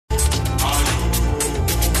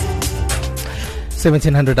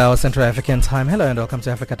1700 hours Central African time. Hello and welcome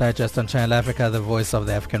to Africa Digest on Channel Africa, the voice of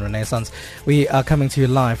the African Renaissance. We are coming to you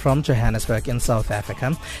live from Johannesburg in South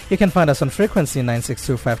Africa. You can find us on frequency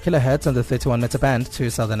 9625 kilohertz on the 31 meter band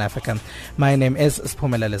to Southern Africa. My name is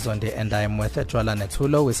Spumelele Zondi and I am with Jola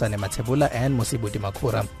Netulo, Wisane Matebula and Musibudi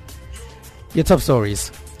Makura. Your top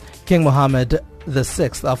stories. King Mohammed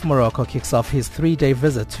VI of Morocco kicks off his 3-day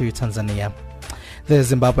visit to Tanzania. The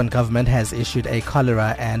Zimbabwean government has issued a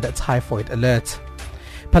cholera and typhoid alert.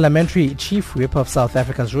 Parliamentary Chief Whip of South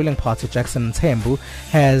Africa's ruling party, Jackson Mthembu,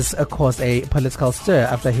 has caused a political stir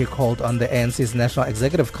after he called on the ANC's National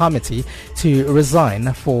Executive Committee to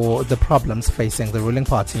resign for the problems facing the ruling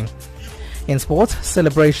party. In sport,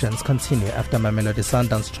 celebrations continue after Mamelodi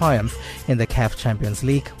Sundowns triumph in the CAF Champions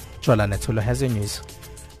League. Jola Netulo has your news.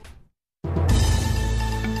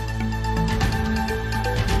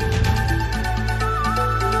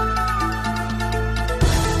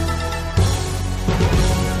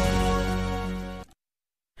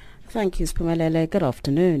 Thank you, Spumelele. Good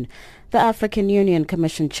afternoon. The African Union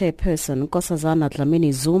Commission Chairperson Nkosazana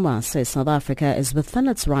Dlamini Zuma says South Africa is within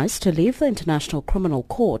its rights to leave the International Criminal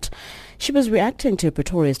Court. She was reacting to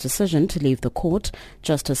Pretoria's decision to leave the court.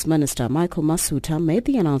 Justice Minister Michael Masuta made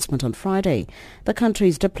the announcement on Friday. The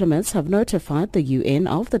country's diplomats have notified the UN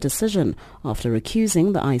of the decision after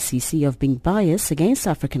accusing the ICC of being biased against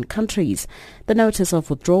African countries. The notice of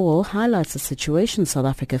withdrawal highlights the situation South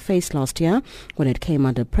Africa faced last year when it came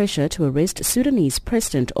under pressure to arrest Sudanese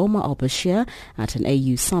President Omar al-Bashir at an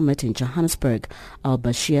AU summit in Johannesburg.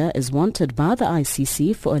 Al-Bashir is wanted by the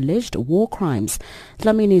ICC for alleged war crimes.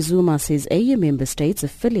 Dlamini Zuma says AU member states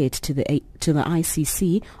affiliate to the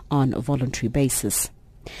ICC on a voluntary basis.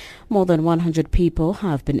 More than 100 people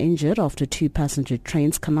have been injured after 2 passenger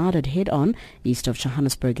trains collided head-on east of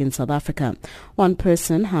Johannesburg in South Africa. 1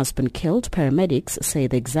 person has been killed. Paramedics say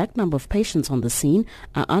the exact number of patients on the scene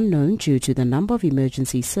are unknown due to the number of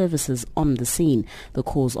emergency services on the scene. The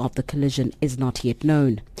cause of the collision is not yet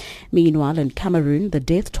known. Meanwhile, in Cameroon, the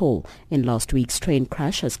death toll in last week's train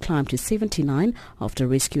crash has climbed to 79 after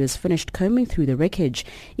rescuers finished combing through the wreckage.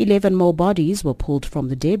 11 more bodies were pulled from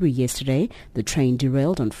the debris yesterday. The train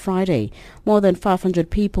derailed on Friday. More than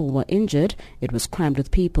 500 people were injured. It was crammed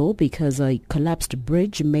with people because a collapsed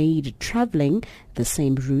bridge made travelling the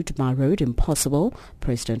same route by road impossible.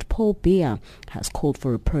 President Paul Biya has called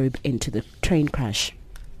for a probe into the train crash.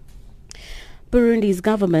 Burundi's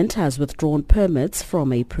government has withdrawn permits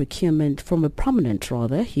from a prominent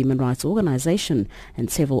human rights organization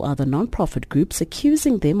and several other non-profit groups,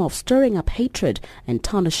 accusing them of stirring up hatred and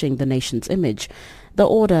tarnishing the nation's image. The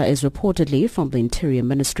order is reportedly from the Interior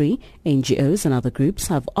Ministry. NGOs and other groups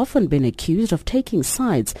have often been accused of taking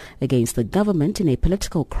sides against the government in a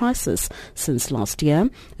political crisis since last year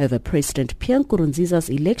over President Pierre Nkurunziza's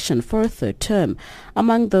election for a 3rd term.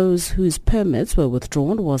 Among those whose permits were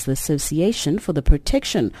withdrawn was the Association for the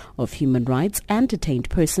Protection of Human Rights and Detained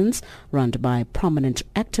Persons, run by prominent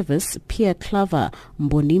activist Pierre Claver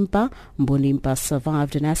Mbonimpa. Mbonimpa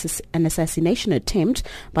survived an assassination attempt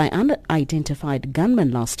by unidentified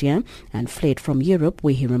gunmen last year and fled from Europe,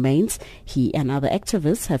 where he remains. He and other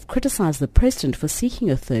activists have criticized the president for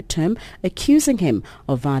seeking a 3rd term, accusing him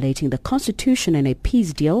of violating the constitution in a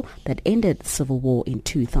peace deal that ended the civil war in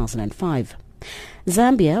 2005.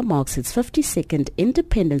 Zambia marks its 52nd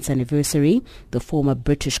independence anniversary. The former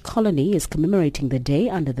British colony is commemorating the day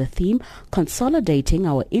under the theme Consolidating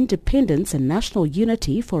Our Independence and National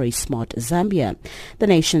Unity for a Smart Zambia. The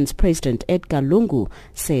nation's President Edgar Lungu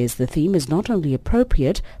says the theme is not only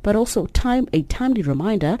appropriate but also a timely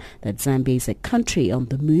reminder that Zambia is a country on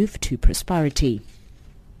the move to prosperity.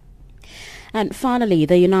 And finally,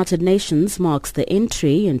 the United Nations marks the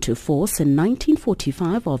entry into force in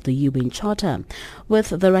 1945 of the UN Charter. With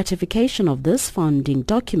the ratification of this founding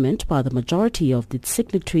document by the majority of its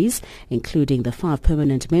signatories, including the 5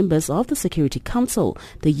 permanent members of the Security Council,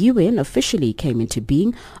 the UN officially came into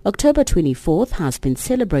being. October 24th has been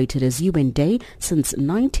celebrated as UN Day since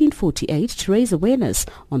 1948 to raise awareness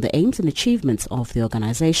on the aims and achievements of the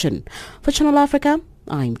organization. For Channel Africa,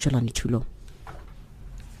 I'm Jolani Tulo.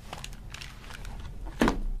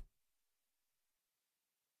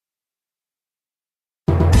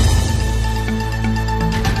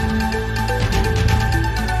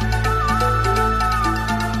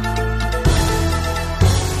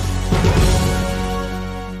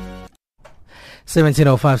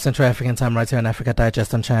 17:05 Central African Time, right here on Africa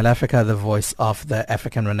Digest on Channel Africa, the voice of the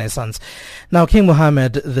African Renaissance. Now, King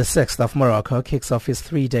Mohammed VI of Morocco kicks off his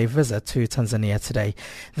 3-day visit to Tanzania today.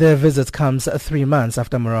 The visit comes 3 months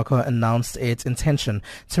after Morocco announced its intention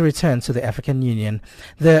to return to the African Union.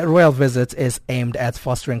 The royal visit is aimed at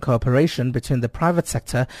fostering cooperation between the private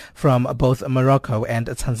sector from both Morocco and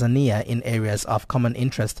Tanzania in areas of common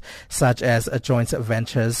interest, such as joint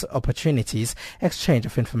ventures, opportunities, exchange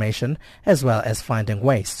of information, as well as finding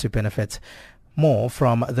ways to benefit more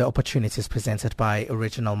from the opportunities presented by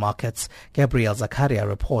regional markets. Gabriel Zakaria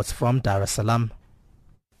reports from Dar es Salaam.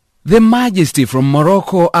 The Majesty from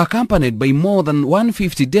Morocco, accompanied by more than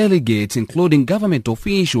 150 delegates, including government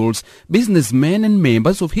officials, businessmen and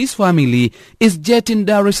members of his family, is jetting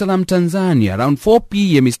Dar es Salaam, Tanzania around 4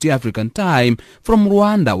 p.m. East African time from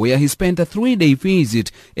Rwanda, where he spent a 3-day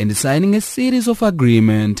visit and signing a series of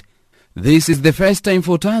agreements. This is the first time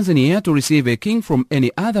for Tanzania to receive a king from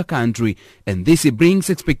any other country, and this brings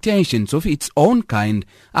expectations of its own kind,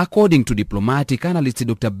 according to diplomatic analyst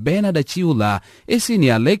Dr. Bernard Achiula, a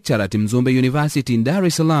senior lecturer at Mzumbe University in Dar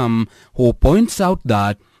es Salaam, who points out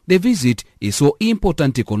that the visit is so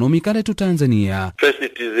important economically to Tanzania. First,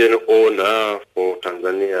 it is an honor for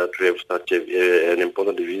Tanzania to have such an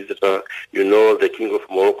important visitor. You know, the King of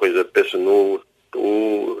Morocco is a person who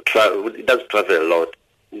does travel a lot.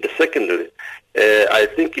 Secondly, I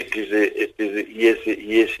think it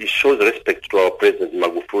shows respect to our President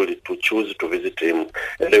Magufuli to choose to visit him.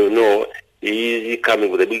 And you know, he coming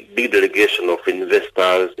with a big delegation of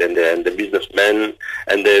investors and the businessmen,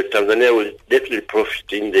 and Tanzania will definitely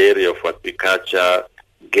profit in the area of agriculture,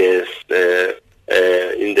 gas. I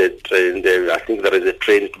think there is a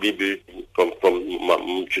train to be built from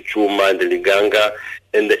Chuchuma and the Liganga,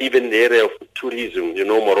 and even the area of tourism. You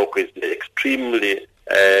know, Morocco is extremely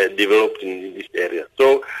developed in this area.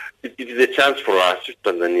 So it is a chance for us,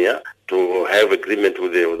 Tanzania, to have agreement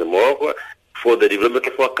with the Morocco for the development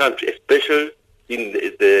of our country, especially in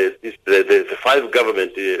the 5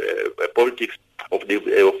 government politics of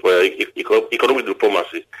economic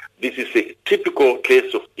diplomacy. This is a typical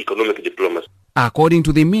case of economic diplomacy. According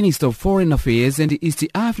to the Minister of Foreign Affairs and East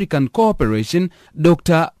African Cooperation,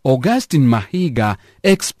 Dr. Augustin Mahiga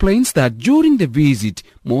explains that during the visit,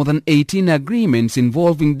 more than 18 agreements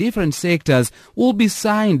involving different sectors will be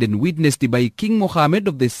signed and witnessed by King Mohammed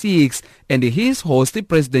VI and his host,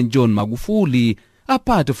 President John Magufuli.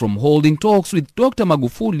 Apart from holding talks with Dr.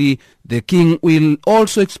 Magufuli, the king will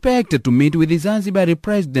also expect to meet with his Zanzibari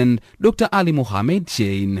President, Dr. Ali Mohamed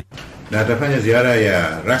Shein. Na atafanya ziara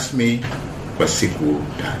ya rasmi kwa siku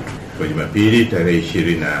 3. Kwa Jumapili tarehe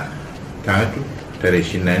 23, tarehe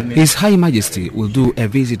 24. His High Majesty will do a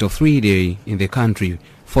visit of 3 days in the country,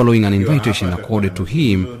 following an invitation accorded to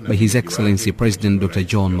him by His Excellency President Dr.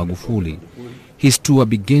 John Magufuli. His tour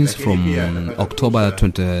begins from October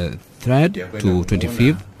 23rd to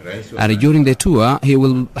 25th, and during the tour he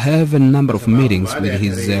will have a number of meetings with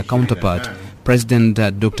his counterpart, President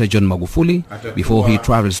Dr. John Magufuli, before he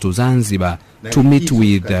travels to Zanzibar to meet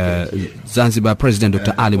with Zanzibar President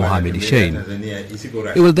Dr. Ali Mohamed Shein.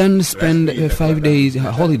 He will then spend a 5 days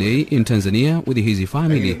holiday in Tanzania with his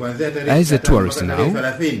family as a tourist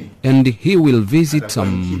now, and he will visit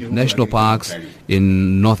some national parks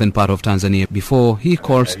in northern part of Tanzania before he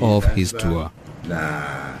calls off his tour.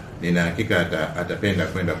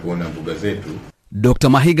 Dr.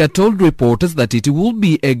 Mahiga told reporters that it will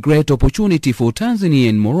be a great opportunity for Tanzania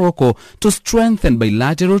and Morocco to strengthen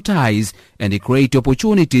bilateral ties and create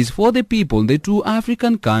opportunities for the people in the 2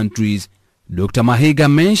 African countries. Dr. Mahiga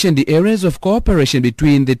mentioned the areas of cooperation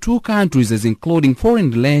between the 2 countries as including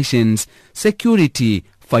foreign relations, security,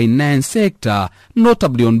 finance sector,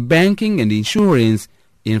 notably on banking and insurance,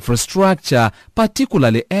 infrastructure,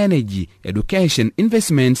 particularly energy, education,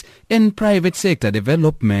 investments, and private sector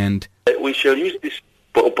development. We shall use this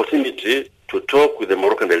opportunity to talk with the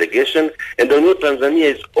Moroccan delegation, and I know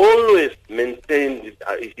Tanzania has always maintained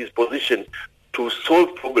his position to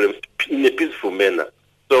solve problems in a peaceful manner.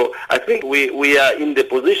 So I think we are in the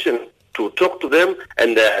position to talk to them,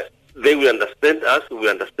 and they will understand us, we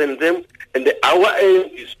understand them, and our aim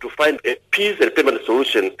is to find a peace and permanent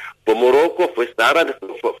solution for Morocco, for Sahara, and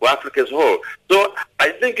for Africa as a whole. So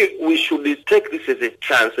I think we should take this as a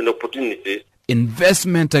chance and opportunity.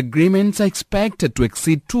 Investment agreements are expected to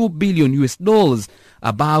exceed $2 billion,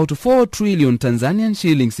 about 4 trillion Tanzanian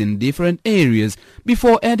shillings in different areas,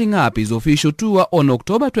 before ending up his official tour on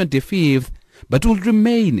October 25th, but will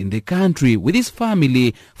remain in the country with his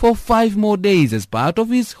family for 5 more days as part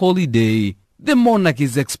of his holiday. The monarch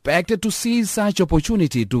is expected to seize such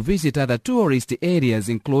opportunity to visit other tourist areas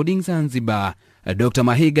including Zanzibar. Dr.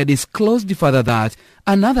 Mahiga disclosed further that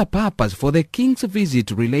another purpose for the king's visit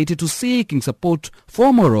related to seeking support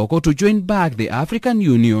for Morocco to join back the African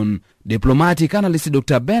Union. Diplomatic analyst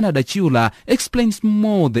Dr. Bernard Achula explains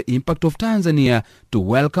more the impact of Tanzania to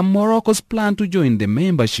welcome Morocco's plan to join the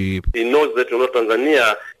membership. He knows that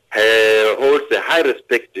Tanzania holds a high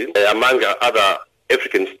respect among other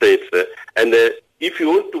African states, and if you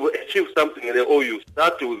want to achieve something, you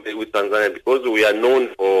start with Tanzania, because we are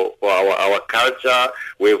known for our culture.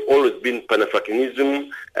 We've always been Pan-Africanism,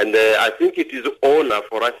 and I think it is an honor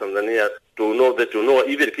for us, Tanzania, to know,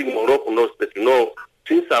 even King Morocco knows that,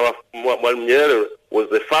 since our Nyerere was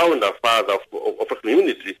the founder father of African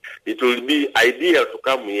unity, it will be ideal to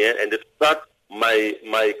come here and start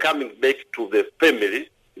my coming back to the family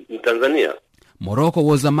in Tanzania. Morocco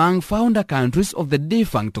was among founder countries of the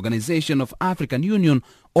defunct Organization of African Union,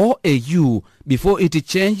 or AU, before it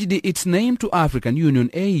changed its name to African Union,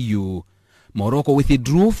 AU. Morocco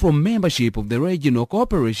withdrew from membership of the regional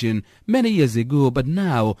cooperation many years ago, but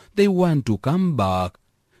now they want to come back.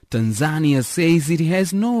 Tanzania says it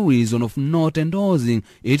has no reason of not endorsing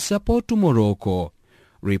its support to Morocco.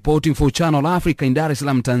 Reporting for Channel Africa in Dar es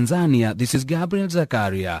Salaam, Tanzania, this is Gabriel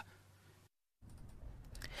Zakaria.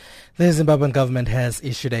 The Zimbabwean government has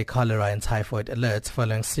issued a cholera and typhoid alert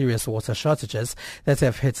following serious water shortages that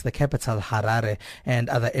have hit the capital Harare and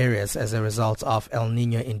other areas as a result of El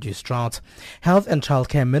Niño-induced drought. Health and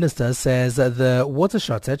Childcare Minister says the water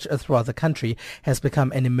shortage throughout the country has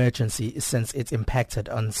become an emergency since it impacted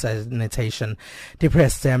on sanitation.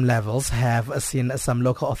 Depressed dam levels have seen some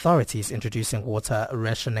local authorities introducing water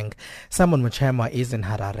rationing. Simon Muchemwa is in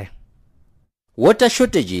Harare. Water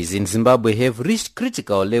shortages in Zimbabwe have reached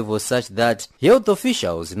critical levels such that health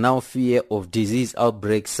officials now fear of disease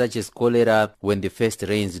outbreaks such as cholera when the first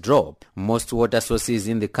rains drop. Most water sources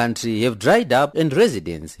in the country have dried up and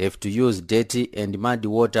residents have to use dirty and muddy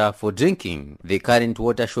water for drinking. The current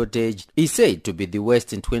water shortage is said to be the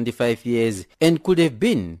worst in 25 years and could have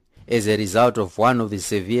been as a result of one of the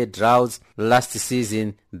severe droughts last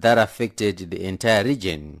season that affected the entire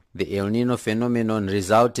region. The El Nino phenomenon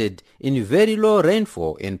resulted in very low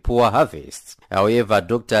rainfall and poor harvests. However,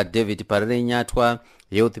 Dr. David Parere-Nyatwa,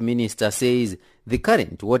 Health Minister, says the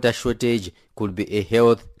current water shortage could be a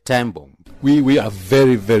health time bomb. We are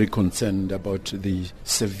very, very concerned about the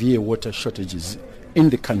severe water shortages in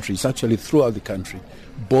the country. It's actually throughout the country,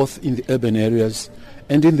 both in the urban areas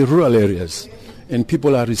and in the rural areas. And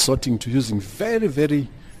people are resorting to using very, very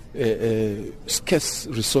scarce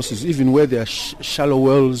resources, even where there are shallow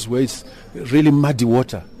wells, where it's really muddy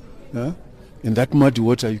water. In that muddy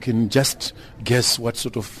water, you can just guess what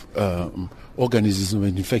sort of organisms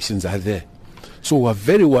and infections are there. So we're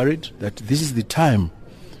very worried that this is the time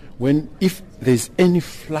when, if there's any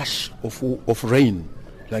flash of rain,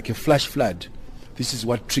 like a flash flood, this is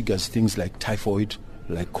what triggers things like typhoid,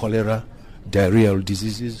 like cholera, diarrheal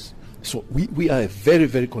diseases. So we are very,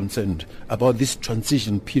 very concerned about this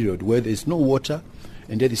transition period where there's no water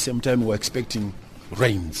and at the same time we're expecting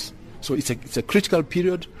rains. So it's a critical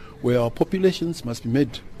period where our populations must be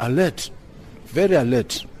made alert, very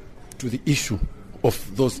alert to the issue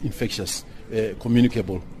of those infectious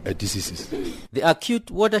communicable diseases. The acute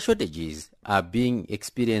water shortages are being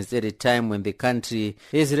experienced at a time when the country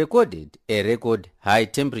has recorded record high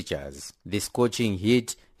temperatures. The scorching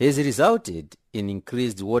heat has resulted in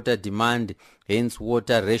increased water demand, hence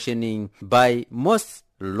water rationing by most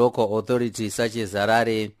local authorities such as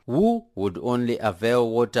Harare, who would only avail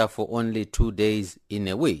water for only 2 days in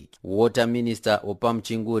a week. Water Minister Opam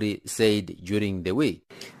Chinguri said during the week.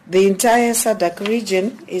 The entire SADC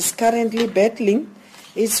region is currently battling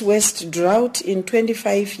its worst drought in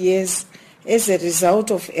 25 years as a result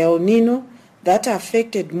of El Nino that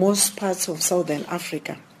affected most parts of southern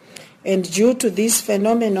Africa. And due to this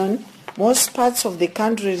phenomenon, most parts of the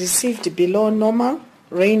country received below normal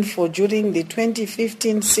rainfall during the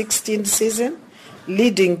 2015-16 season,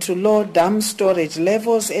 leading to low dam storage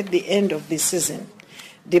levels at the end of the season.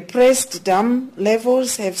 Depressed dam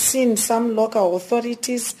levels have seen some local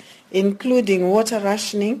authorities including water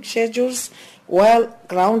rationing schedules, while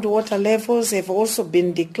groundwater levels have also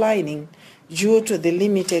been declining due to the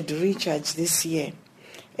limited recharge this year.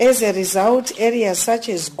 As a result, areas such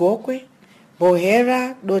as Gokwe,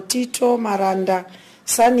 Bohera, Dotito, Maranda,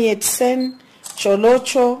 Sanietsen,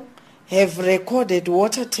 Cholocho have recorded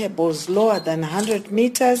water tables lower than 100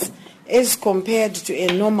 meters as compared to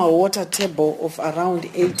a normal water table of around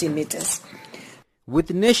 80 meters.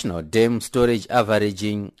 With national dam storage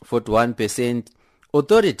averaging 41%,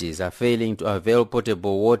 Authorities are failing to avail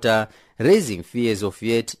potable water, raising fears of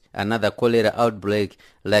yet another cholera outbreak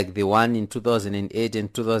like the one in 2008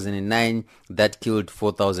 and 2009 that killed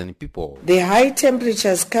 4,000 people. The high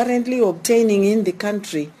temperatures currently obtaining in the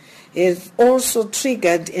country have also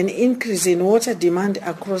triggered an increase in water demand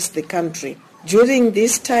across the country. During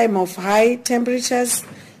this time of high temperatures,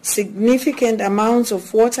 significant amounts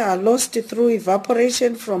of water are lost through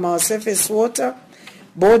evaporation from our surface water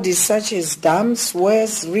bodies such as dams,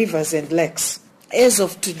 wells, rivers and lakes. As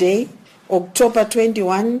of today, October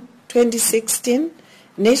 21, 2016,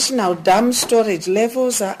 national dam storage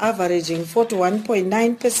levels are averaging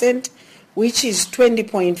 41.9%, which is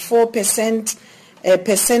 20.4%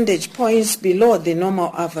 percentage points below the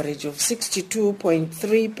normal average of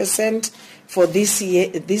 62.3% for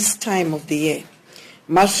this time of the year.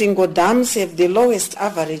 Masvingo dams have the lowest,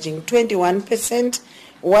 averaging 21%,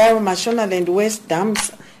 while Mashonaland West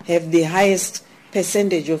dams have the highest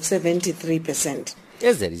percentage of 73%.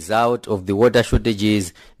 As a result of the water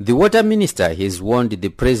shortages, the water minister has warned the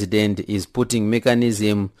president is putting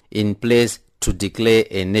mechanism in place to declare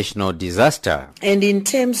a national disaster. And in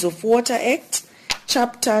terms of Water Act,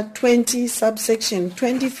 Chapter 20, subsection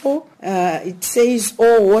 24, it says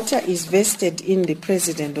all water is vested in the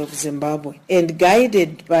President of Zimbabwe. And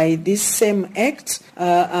guided by this same act,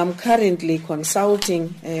 I'm currently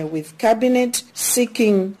consulting with Cabinet,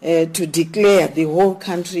 seeking to declare the whole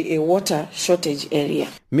country a water shortage area.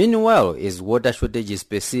 Meanwhile, as water shortages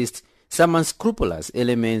persist, some unscrupulous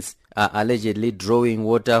elements are allegedly drawing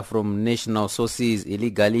water from national sources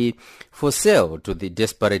illegally for sale to the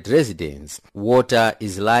desperate residents. Water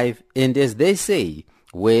is life, and as they say,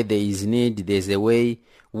 where there is need, there's a way.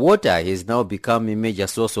 Water has now become a major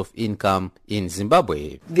source of income in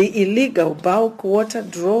Zimbabwe. The illegal bulk water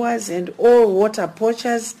drawers and all water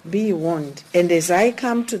poachers be warned. And as I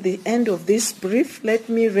come to the end of this brief, let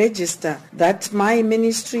me register that my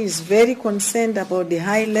ministry is very concerned about the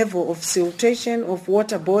high level of siltation of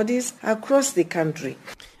water bodies across the country.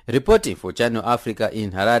 Reporting for Channel Africa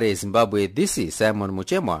in Harare, Zimbabwe, this is Simon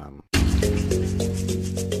Muchemwa.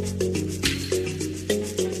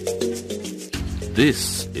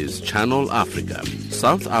 This is Channel Africa,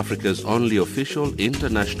 South Africa's only official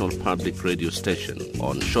international public radio station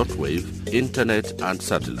on shortwave, internet and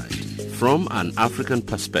satellite. From an African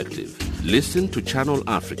perspective, listen to Channel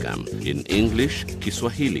Africa in English,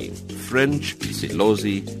 Kiswahili, French,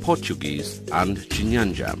 Silozi, Portuguese and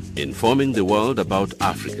Chinyanja, informing the world about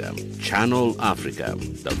Africa. Channel Africa,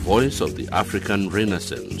 the voice of the African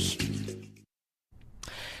Renaissance.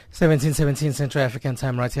 17:17 Central African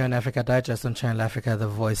Time, right here on Africa Digest on Channel Africa, the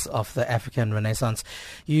voice of the African Renaissance.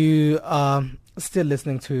 You are still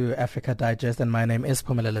listening to Africa Digest, and my name is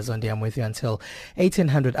Pumela Zondi. I'm with you until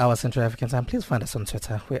 1800 hours Central African Time. Please find us on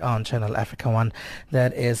Twitter. We are on Channel Africa 1.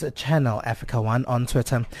 That is Channel Africa 1 on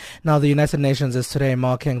Twitter. Now, the United Nations is today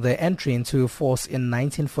marking the entry into force in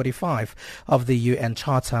 1945 of the UN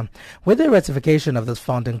Charter. With the ratification of this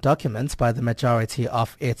founding document by the majority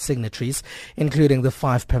of its signatories, including the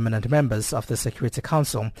 5 permanent members of the Security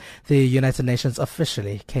Council, the United Nations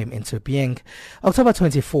officially came into being. October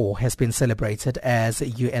 24 has been celebrated as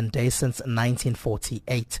UN Day since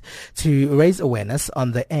 1948 to raise awareness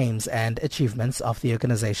on the aims and achievements of the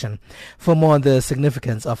organization. For more on the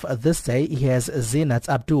significance of this day, here's Zinat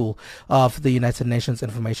Abdul of the United Nations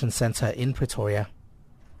Information Center in Pretoria.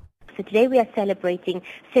 So today we are celebrating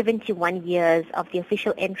 71 years of the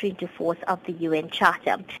official entry into force of the UN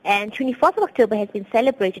Charter. And 24th of October has been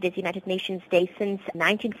celebrated as United Nations Day since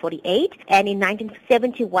 1948. And in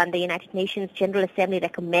 1971, the United Nations General Assembly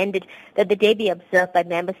recommended that the day be observed by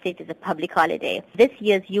member states as a public holiday. This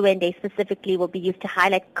year's UN Day specifically will be used to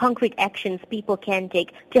highlight concrete actions people can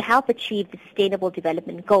take to help achieve the Sustainable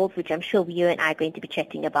Development Goals, which I'm sure you and I are going to be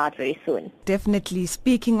chatting about very soon. Definitely.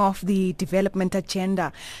 Speaking of the development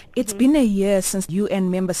agenda, it's been a year since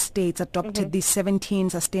UN member states adopted the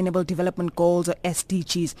 17 Sustainable Development Goals, or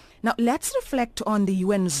SDGs. Now, let's reflect on the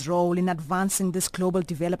UN's role in advancing this global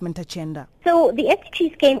development agenda. So the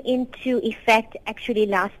SDGs came into effect actually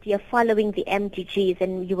last year following the MDGs,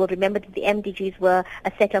 and you will remember that the MDGs were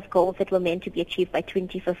a set of goals that were meant to be achieved by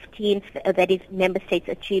 2015, that is member states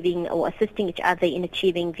achieving or assisting each other in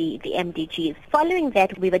achieving the MDGs. Following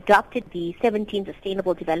that, we've adopted the 17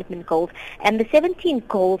 Sustainable Development Goals, and the 17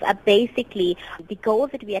 goals are basically the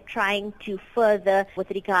goals that we are trying to further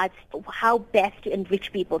with regards to how best to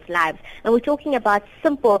enrich people's lives. And we're talking about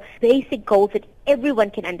simple, basic goals that everyone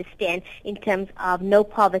can understand in terms of no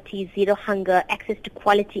poverty, zero hunger, access to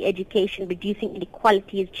quality education, reducing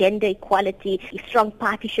inequalities, gender equality, strong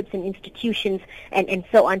partnerships in institutions, and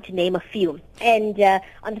so on, to name a few. And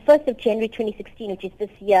on the 1st of January 2016, which is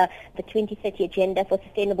this year, the 2030 Agenda for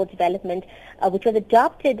Sustainable Development, which was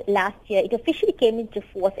adopted last year, it officially came into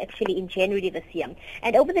force actually in January this year.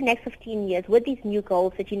 And over the next 15 years, with these new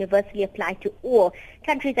goals that universally apply to all,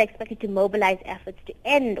 countries are expected to mobilize efforts to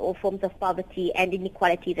end all forms of poverty and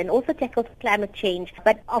inequalities, and also tackle climate change.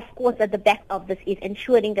 But of course, at the back of this is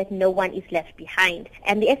ensuring that no one is left behind.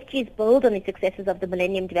 And the SDGs build on the successes of the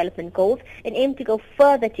Millennium Development Goals and aim to go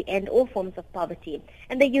further to end all forms of poverty.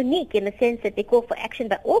 And they're unique in the sense that they call for action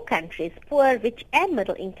by all countries, poor, rich, and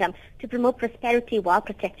middle income, to promote prosperity while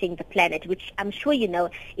protecting the planet, which I'm sure you know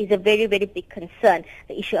is a very, very big concern,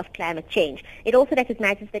 the issue of climate change. It also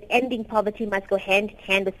recognizes that ending poverty must go hand in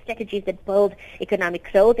hand with strategies that build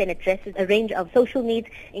economic growth and addresses a range of social needs,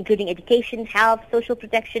 including education, health, social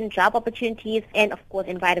protection, job opportunities, and of course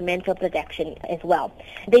environmental protection as well.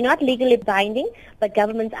 They're not legally binding, but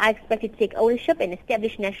governments are expected to take ownership and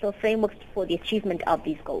establish national frameworks for the achievement of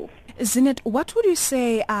these goals. Zinat, what would you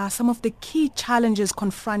say are some of the key challenges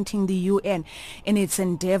confronting the UN in its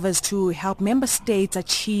endeavors to help member states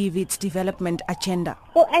achieve its development agenda?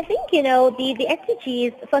 Well, I think, the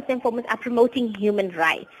SDGs, first and foremost, are promoting human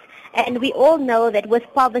rights. And we all know that with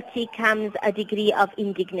poverty comes a degree of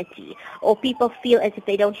indignity, or people feel as if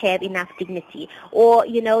they don't have enough dignity, or,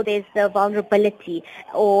 there's the vulnerability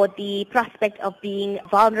or the prospect of being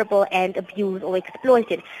vulnerable and abused or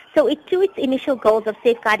exploited. So to its initial goals of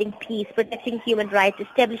safeguarding peace, protecting human rights,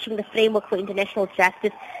 establishing the framework for international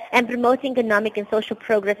justice, and promoting economic and social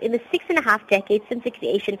progress in the 6.5 decades since the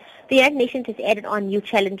creation, the United Nations has added on new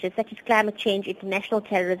challenges such as climate change, international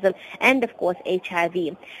terrorism, and of course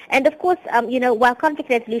HIV. And of course, while conflict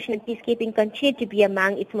resolution and peacekeeping continue to be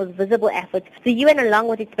among its most visible efforts, the UN, along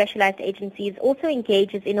with its specialized agencies, also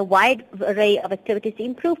engages in a wide array of activities to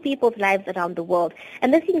improve people's lives around the world.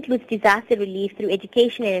 And this includes disaster relief through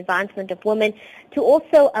education and advancement of women, to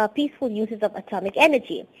also peaceful uses of atomic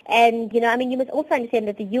energy. And, you must also understand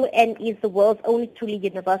that the UN is the world's only truly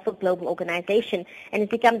universal global organization and has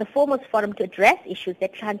become the foremost forum to address issues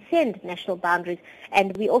that transcend national boundaries.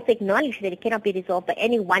 And we also acknowledge that it cannot be resolved by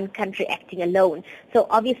any one country acting alone. So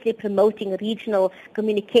obviously promoting regional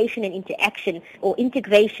communication and interaction, or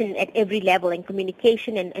integration at every level, and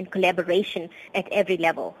communication and collaboration at every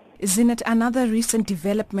level. Isn't it another recent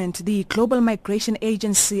development? The Global Migration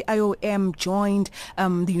Agency, IOM, joined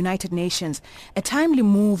the United Nations. A timely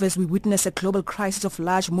move as we witness a global crisis of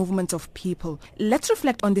large movements of people. Let's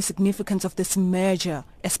reflect on the significance of this merger,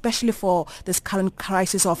 especially for this current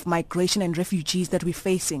crisis of migration and refugees that we're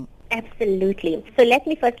facing. Absolutely. So let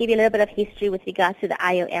me first give you a little bit of history with regards to the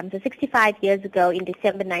IOM. So 65 years ago, in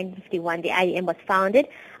December 1951, the IOM was founded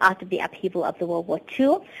after the upheaval of the World War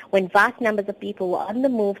II, when vast numbers of people were on the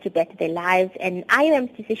move to better their lives. And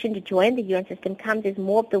IOM's decision to join the UN system comes as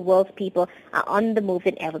more of the world's people are on the move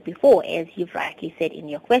than ever before, as you've rightly said in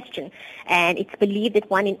your question. And it's believed that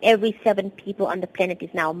 1 in every 7 people on the planet is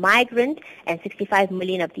now migrant, and 65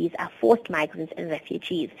 million of these are forced migrants and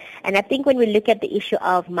refugees. And I think when we look at the issue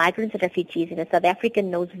of migrants and refugees, South Africa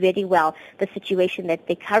knows very well the situation that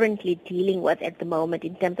they're currently dealing with at the moment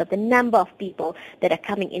in terms of the number of people that are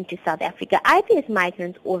coming into South Africa, either as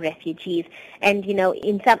migrants or refugees. And,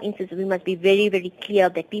 in some instances, we must be very, very clear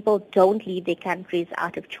that people don't leave their countries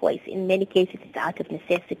out of choice. In many cases, it's out of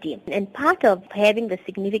necessity. And part of having the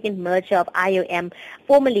significant merger of IOM,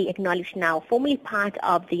 formally acknowledged now, formally part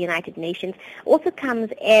of the United Nations, also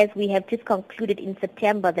comes as we have just concluded in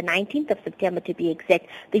September, the 19th of September to be exact,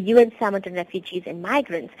 the UN Summit on Refugees and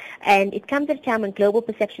Migrants. And it comes at a time when global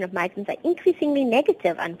perception of migrants are increasingly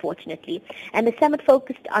negative, unfortunately. And the summit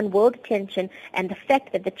focused on world attention and the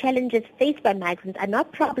fact that the challenges faced by migrants are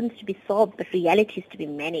not problems to be solved, but realities to be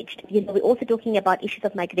managed. We're also talking about issues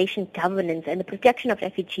of migration governance and the protection of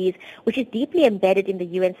refugees, which is deeply embedded in the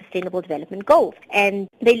UN Sustainable Development Goals. And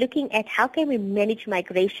they're looking at how can we manage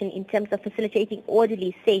migration in terms of facilitating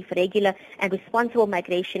orderly, safe, regular, and responsible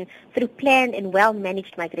migration through planned and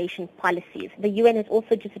well-managed migration policies. The UN has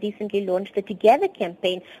also just recently launched the Together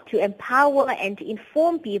campaign to empower and to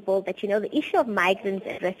inform people that, the issue of migrants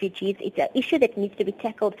and refugees, it's an issue that needs to be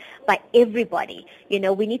tackled by everybody.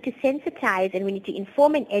 We need to sensitize and we need to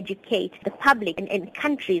inform and educate the public and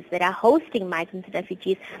countries that are hosting migrants and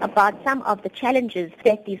refugees about some of the challenges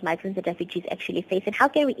that these migrants and refugees actually face, and how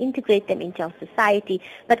can we integrate them into our society.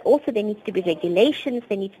 But also there needs to be regulations,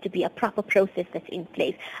 there needs to be a proper process that's in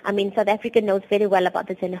place. South Africa knows very well about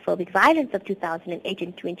the xenophobic violence of 2008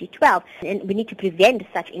 and 2012, and we need to prevent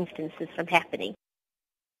such instances from happening.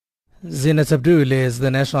 Zinat Abdul is the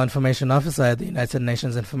National Information Officer at the United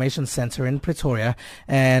Nations Information Center in Pretoria,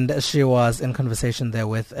 and she was in conversation there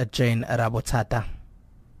with Jane Rabotata.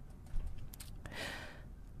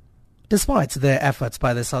 Despite the efforts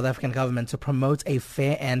by the South African government to promote a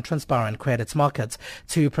fair and transparent credit market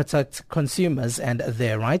to protect consumers and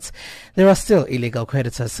their rights, there are still illegal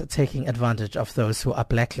creditors taking advantage of those who are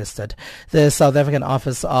blacklisted. The South African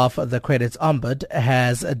Office of the Credit Ombud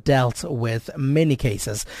has dealt with many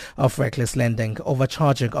cases of reckless lending,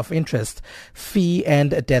 overcharging of interest, fee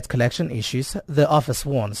and debt collection issues. The office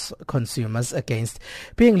warns consumers against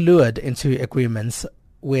being lured into agreements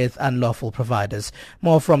with unlawful providers.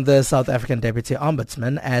 More from the South African Deputy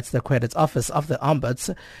Ombudsman at the Credit Office of the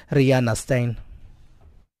Ombuds, Riek Machar.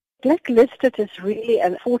 Blacklisted is really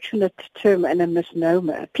an unfortunate term and a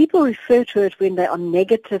misnomer. People refer to it when there are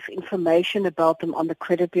negative information about them on the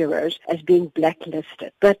credit bureaus as being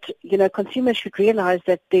blacklisted. But, consumers should realize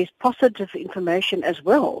that there's positive information as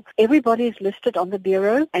well. Everybody is listed on the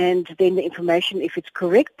bureau, and then the information, if it's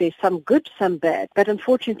correct, there's some good, some bad. But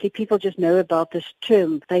unfortunately, people just know about this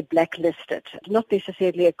term, they blacklisted. It's not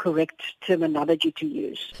necessarily a correct terminology to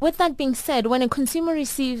use. With that being said, when a consumer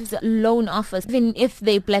receives loan offers, even if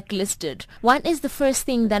they blacklisted, what is the first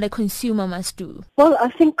thing that a consumer must do? Well, I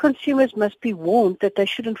think consumers must be warned that they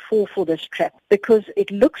shouldn't fall for this trap, because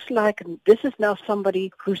it looks like this is now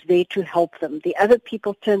somebody who's there to help them. The other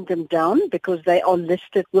people turned them down because they are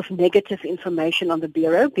listed with negative information on the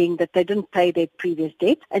bureau, being that they didn't pay their previous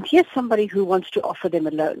debt. And here's somebody who wants to offer them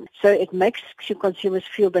a loan. So it makes consumers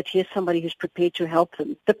feel that here's somebody who's prepared to help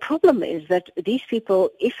them. The problem is that these people,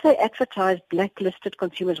 if they advertise blacklisted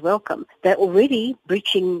consumers welcome, they're already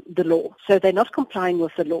breaching the law. So they're not complying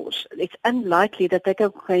with the laws. It's unlikely that they're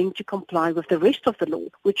going to comply with the rest of the law,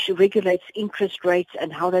 which regulates interest rates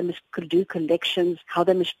and how they must do collections, how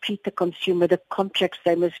they must treat the consumer, the contracts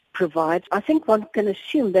they must provide. I think one can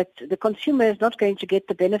assume that the consumer is not going to get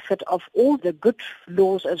the benefit of all the good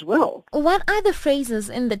laws as well. What are the phrases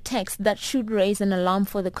in the text that should raise an alarm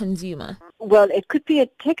for the consumer? Well, it could be a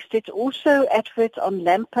text. It's also adverts on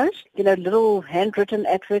lampposts, little handwritten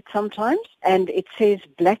adverts sometimes. And it says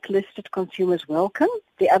blacklisted consumers welcome.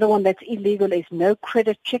 The other one that's illegal is no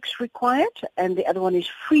credit checks required. And the other one is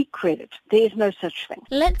free credit. There is no such thing.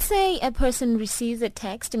 Let's say a person receives a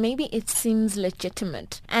text. Maybe it seems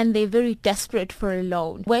legitimate and they're very desperate for a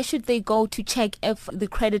loan. Where should they go to check if the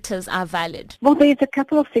creditors are valid? Well, there's a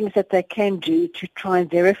couple of things that they can do to try and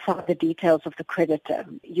verify the details of the creditor.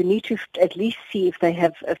 You need to at least see if they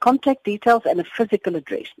have contact details and a physical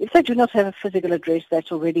address. If they do not have a physical address,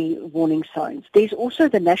 that's already warning signs. There's also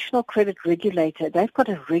the National Credit Regulator. They've got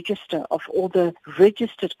a register of all the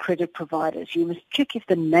registered credit providers. You must check if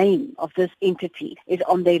the name of this entity is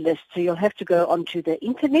on their list. So you'll have to go onto the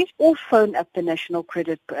internet or phone up the National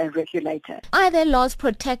Credit Regulator. Are there laws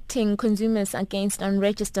protecting consumers against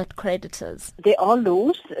unregistered creditors? There are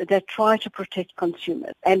laws that try to protect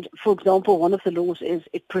consumers. And for example, one of the laws is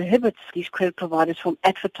it prohibits these credit providers from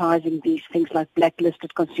advertising these things like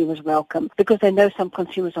blacklisted consumers welcome, because they know some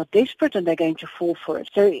consumers are desperate and they're going to fall for it.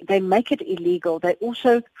 So they make it illegal. They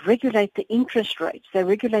also regulate the interest rates. They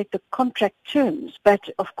regulate the contract terms. But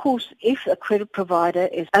of course, if a credit provider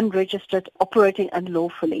is unregistered, operating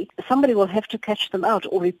unlawfully, somebody will have to catch them out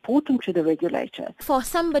or report them to the regulator. For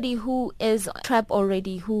somebody who is trapped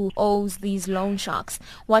already, who owes these loan sharks,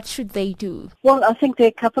 what should they do? Well, I think there are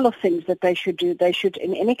a couple of things that they should do. They should,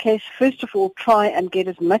 in any case, first of all, try and get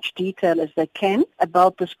as much detail as they can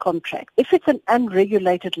about this contract. If it's an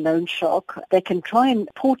unregulated loan shark, they can try and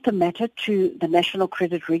report the matter to the National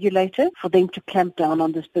Credit Regulator for them to clamp down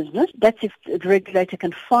on this business. That's if the regulator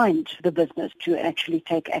can find the business to actually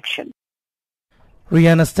take action.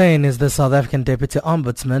 Riek Machar is the South African Deputy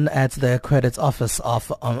Ombudsman at the Credit Office of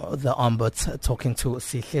the Ombuds, talking to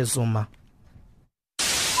Sihle Zuma.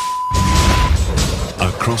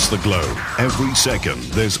 Across the globe, every second,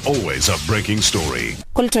 there's always a breaking story.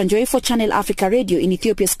 Kolitanjoy for Channel Africa Radio in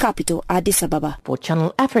Ethiopia's capital, Addis Ababa. For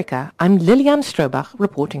Channel Africa, I'm Lilian Strobach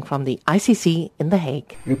reporting from the ICC in The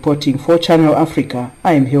Hague. Reporting for Channel Africa,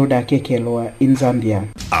 I am Hilda Kekeloa in Zambia.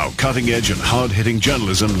 Our cutting-edge and hard-hitting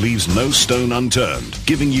journalism leaves no stone unturned,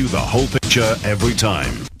 giving you the whole picture every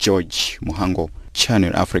time. George Muhango,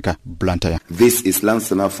 Channel Africa, Blantyre. This is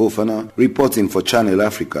Lansana Fofana reporting for Channel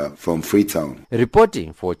Africa from Freetown.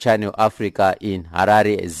 Reporting for Channel Africa in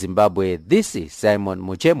Harare, Zimbabwe, this is Simon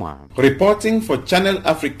Muchemwa. Reporting for Channel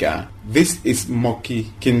Africa This is Moki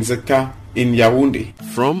Kinzeka in Yaounde.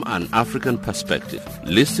 From an African perspective,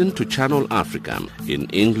 listen to Channel Africa in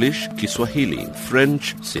English, Kiswahili,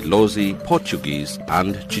 French, Silozi, Portuguese,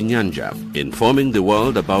 and Chinyanja, informing the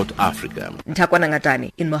world about Africa. Ntakwana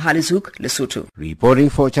Ngatani in Mohalizuk, Lesotho. Reporting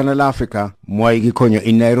for Channel Africa, Mwai Gikonyo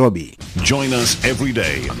in Nairobi. Join us every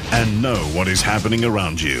day and know what is happening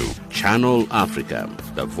around you. Channel Africa,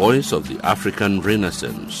 the voice of the African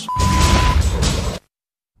Renaissance.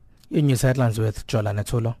 Your news headlines with Jola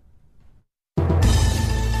Netulo.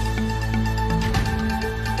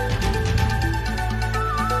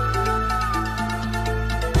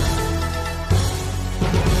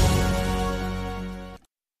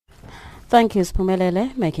 Thank you,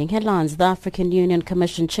 Spumelele. Making headlines, the African Union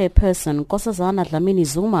Commission chairperson Nkosazana Dlamini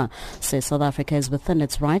Zuma says South Africa is within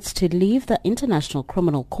its rights to leave the International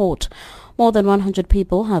Criminal Court. More than 100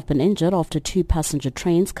 people have been injured after two passenger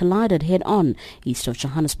trains collided head-on east of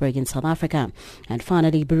Johannesburg in South Africa. And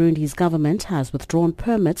finally, Burundi's government has withdrawn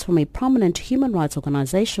permits from a prominent human rights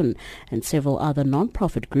organization and several other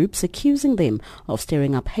non-profit groups, accusing them of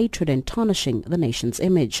stirring up hatred and tarnishing the nation's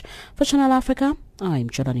image. For Channel Africa, I'm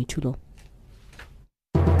Jolani Tulo.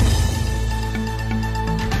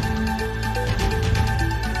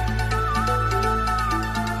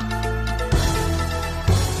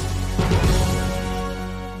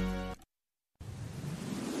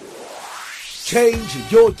 Change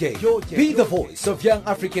your game. Be the voice of young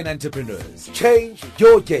African entrepreneurs. Change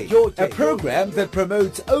your game. A program that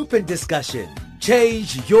promotes open discussion.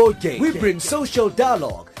 Change your game. We bring social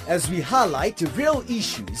dialogue as we highlight real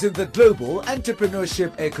issues in the global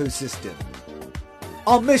entrepreneurship ecosystem.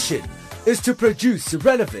 Our mission is to produce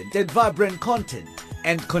relevant and vibrant content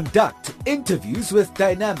and conduct interviews with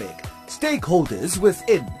dynamic stakeholders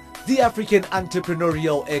within the African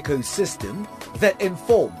entrepreneurial ecosystem that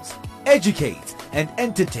informs, educates and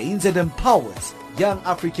entertains and empowers young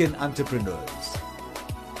African entrepreneurs.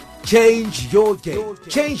 Change your game.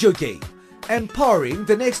 Change your game. Empowering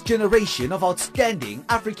the next generation of outstanding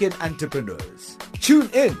African entrepreneurs. Tune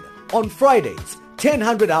in on Fridays,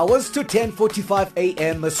 10:00 hours to 10:45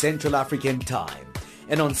 a.m. Central African Time.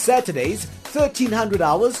 And on Saturdays, 1300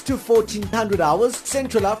 hours to 1400 hours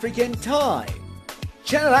Central African Time.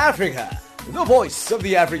 Channel Africa, the voice of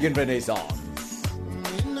the African Renaissance.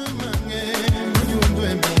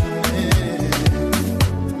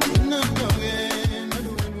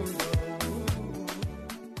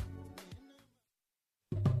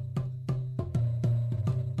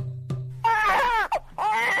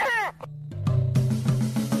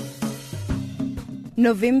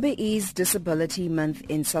 November is Disability Month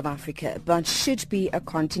in South Africa, but should be a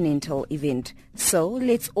continental event. So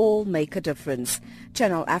let's all make a difference.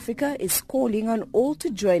 Channel Africa is calling on all to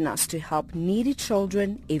join us to help needy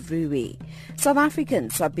children everywhere. South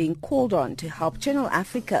Africans are being called on to help Channel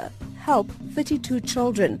Africa help 32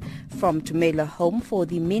 children from Tumela Home for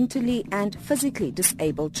the Mentally and Physically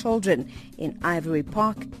Disabled Children in Ivory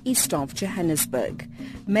Park, east of Johannesburg.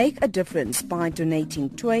 Make a difference by donating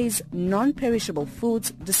toys, non-perishable foods,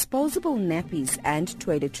 disposable nappies and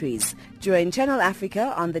toiletries. Join Channel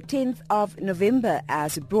Africa on the 10th of November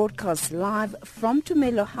as we broadcast live from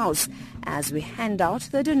Tumelo House as we hand out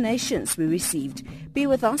the donations we received. Be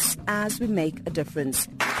with us as we make a difference.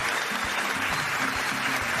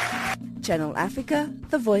 Channel Africa,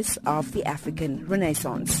 the voice of the African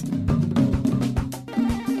Renaissance.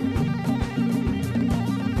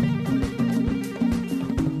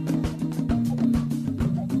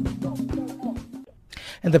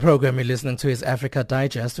 And the program you're listening to is Africa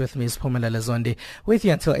Digest with Ms. Pumela Zondi, with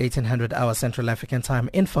you until 1800 hours Central African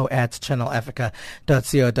Time.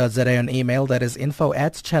 info@channelafrica.co.za on email. That is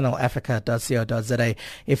info@channelafrica.co.za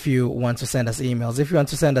if you want to send us emails. If you want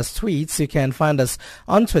to send us tweets, you can find us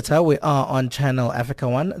on Twitter. We are on Channel Africa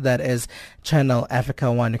 1. That is Channel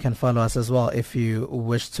Africa 1. You can follow us as well if you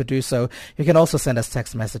wish to do so. You can also send us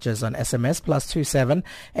text messages on SMS +27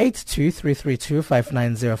 82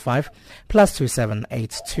 5905 +27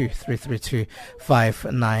 82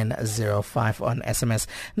 5905 on SMS.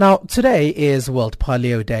 Now, today is World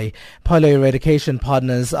Polio Day. Polio eradication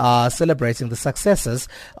partners are celebrating the successes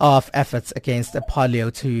of efforts against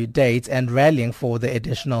polio to date and rallying for the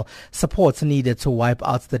additional support needed to wipe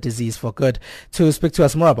out the disease for good. To speak to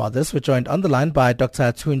us more about this, we're joined on the line by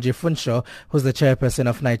Dr. Tunji Funsho, who's the chairperson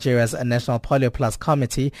of Nigeria's National Polio Plus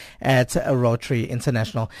Committee at Rotary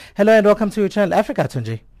International. Hello and welcome to Channel Africa,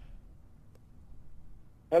 Tunji.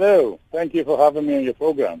 Hello. Thank you for having me on your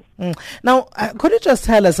program. Now, could you just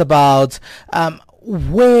tell us about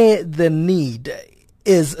where the need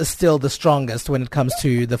is still the strongest when it comes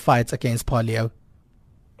to the fight against polio?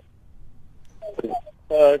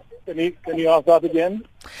 Can you ask that again?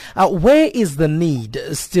 Where is the need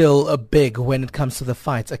still big when it comes to the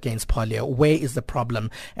fight against polio? Where is the problem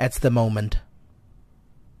at the moment?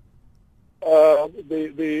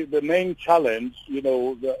 The main challenge,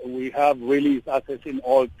 that we have really is accessing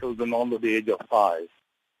all children under the age of 5.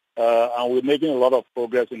 And we're making a lot of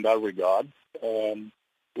progress in that regard.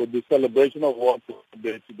 With the celebration of World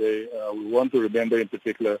Day today, we want to remember in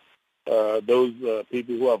particular those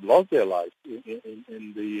people who have lost their lives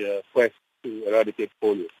in the quest to eradicate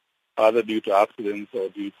polio, either due to accidents or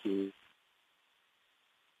due to...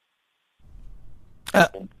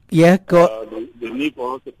 The need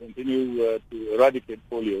for us to continue to eradicate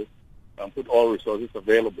polio and put all resources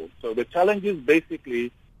available. So the challenges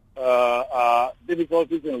basically are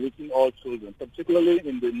difficulties in reaching all children, particularly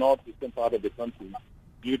in the northeastern part of the country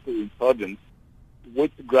due to insurgents,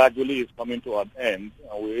 which gradually is coming to an end,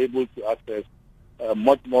 and we're able to access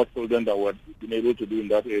much more children than we've been able to do in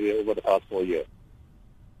that area over the past 4 years.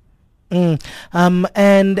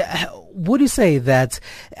 And would you say that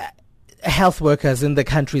health workers in the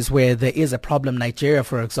countries where there is a problem, Nigeria,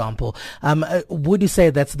 for example, would you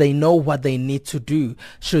say that they know what they need to do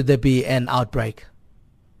should there be an outbreak?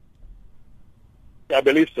 I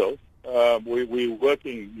believe so. We're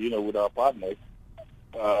working, with our partners,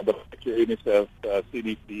 the UNICEF,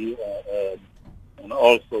 CDC, and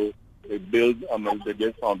also the Build and the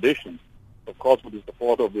Gates Foundation, of course, with the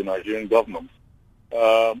support of the Nigerian government,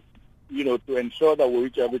 to ensure that we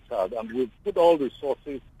reach every child. And we've put all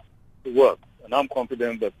resources to work. And I'm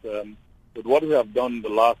confident that with what we have done in the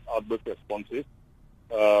last outbreak responses,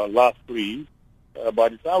 last 3, by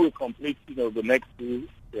the time we complete, the next 2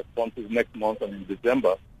 responses next month and in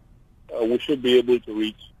December, we should be able to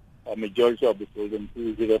reach a majority of the children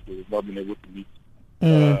who hitherto have not been able to meet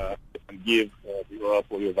and give the oral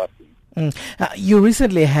polio vaccine. You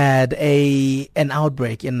recently had an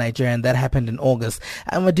outbreak in Nigeria, and that happened in August.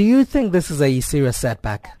 Do you think this is a serious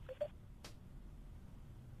setback?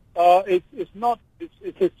 It's not.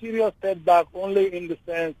 It's a serious setback only in the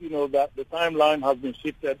sense, that the timeline has been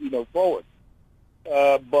shifted, forward.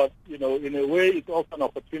 But, in a way, it's also an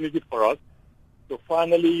opportunity for us to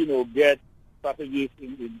finally, get strategies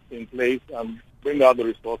in place and bring out the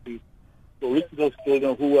resources to reach those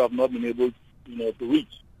children who have not been able, to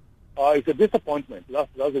reach. It's a disappointment. That's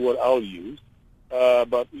the word I'll use.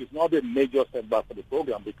 But it's not a major setback for the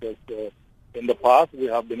program because in the past we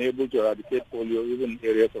have been able to eradicate polio even in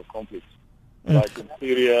areas of conflict, like in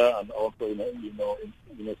Syria and also,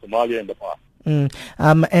 in Somalia in the past.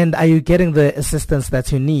 And are you getting the assistance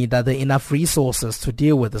that you need? Are there enough resources to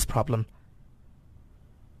deal with this problem?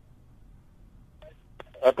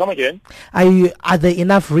 Come again? Are there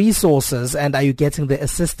enough resources, and are you getting the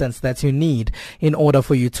assistance that you need in order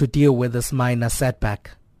for you to deal with this minor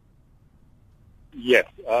setback? Yes,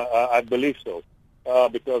 I believe so.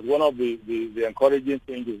 Because one of the encouraging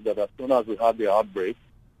things is that as soon as we had the outbreak,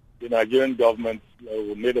 the Nigerian government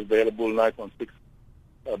made available 9.6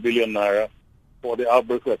 billion naira for the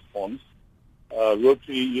outbreak response.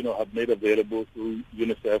 Rotary, had made available through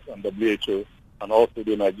UNICEF and WHO and also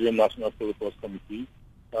the Nigerian National Protocol Committee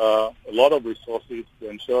a lot of resources to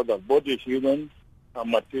ensure that both the human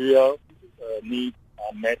and material needs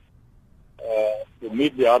are met to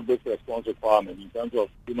meet the outbreak response requirement in terms of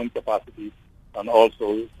human capacity and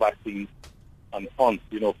also vaccines and funds,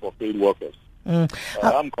 for field workers.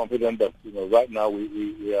 I'm confident that, right now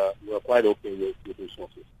we are quite okay with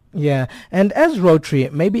resources. Yeah, and as Rotary,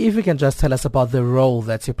 maybe if you can just tell us about the role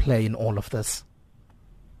that you play in all of this.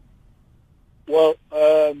 Well,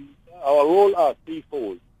 our role are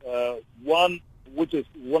threefold. One, which is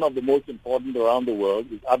one of the most important around the world,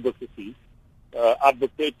 is advocacy,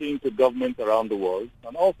 advocating to governments around the world,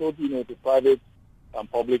 and also, to private and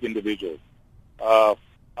public individuals.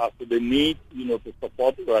 As to the need, to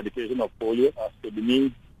support the eradication of polio, as to the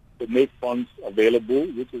need to make funds available,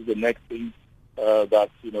 which is the next thing that,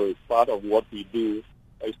 is part of what we do,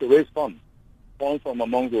 is to raise funds from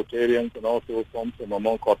among Rotarians and also funds from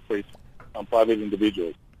among corporates and private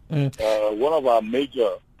individuals. One of our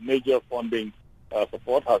major funding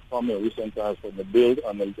support has come in recent times from the Build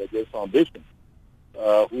and the Gates Foundation,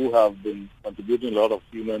 who have been contributing a lot of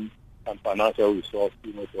human and financial resources,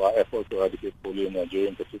 to our efforts to eradicate polio in Nigeria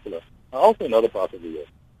in particular, and also in other parts of the world.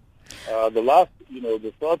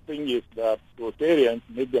 The third thing is that Rotarians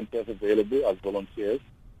make themselves available as volunteers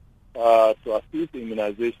to assist in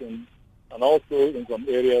immunization and also in some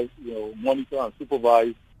areas, monitor and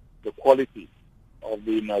supervise the quality of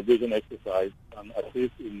the immunization exercise and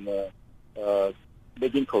assist in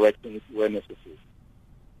making corrections where necessary.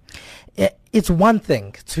 It's one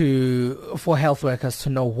thing for health workers to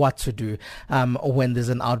know what to do when there's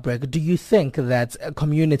an outbreak. Do you think that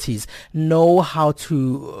communities know how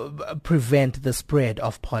to prevent the spread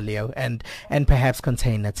of polio and perhaps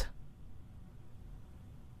contain it?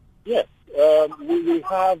 Yes, we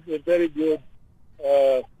have a very good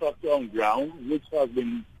structure on ground, which has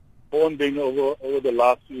been honed in over the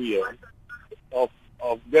last few years of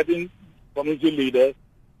getting community leaders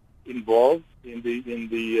involved in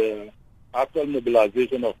the actual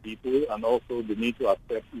mobilization of people, and also the need to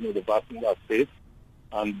accept, the vaccines are safe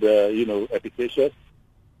and, efficacious.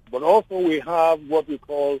 But also we have what we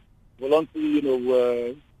call voluntary,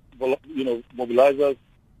 mobilizers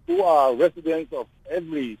who are residents of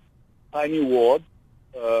every tiny ward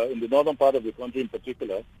in the northern part of the country in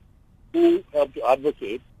particular, who help to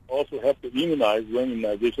advocate, also help to immunize when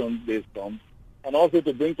immunization days come, and also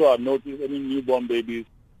to bring to our notice any newborn babies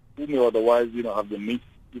who may otherwise, have been missed,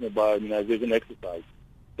 by immunization exercise.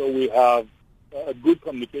 So we have a good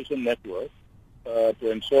communication network to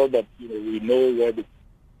ensure that, we know where the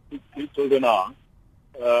children are,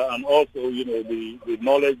 and also, the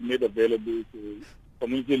knowledge made available to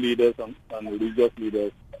community leaders and religious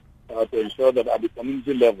leaders to ensure that at the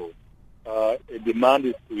community level, a demand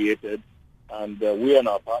is created, and we and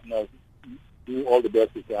our partners do all the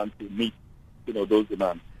best we can to meet, those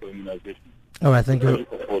demands for immunization. All right, thank you.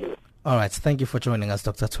 All right, thank you for joining us,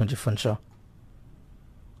 Dr. Tunji Funsho.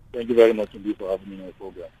 Thank you very much indeed for having me on the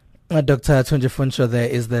program. Dr. Tunji Funsho there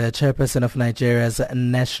is the chairperson of Nigeria's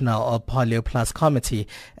National Polio Plus Committee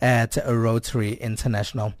at Rotary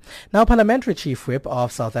International. Now, Parliamentary Chief Whip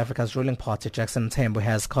of South Africa's ruling party, Jackson Mthembu,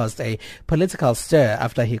 has caused a political stir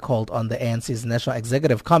after he called on the ANC's National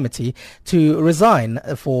Executive Committee to resign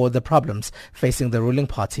for the problems facing the ruling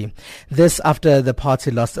party. This after the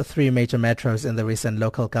party lost 3 major metros in the recent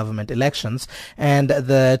local government elections and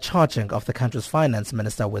the charging of the country's finance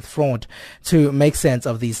minister with fraud. To make sense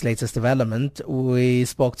of these latest development, we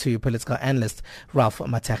spoke to political analyst Ralph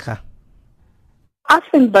Mateja. I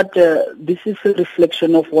think that this is a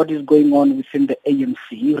reflection of what is going on within the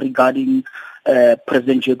ANC regarding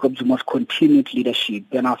President Jacob Zuma's continued leadership.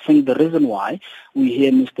 And I think the reason why we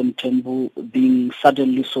hear Mr. Mthembu being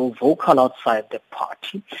suddenly so vocal outside the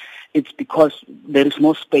party, it's because there is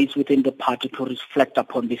no space within the party to reflect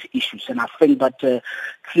upon these issues. And I think that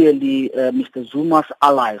clearly Mr. Zuma's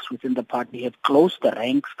allies within the party have closed the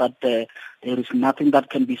ranks, that there is nothing that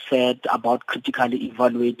can be said about critically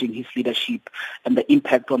evaluating his leadership and the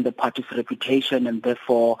impact on the party's reputation and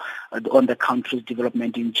therefore on the country's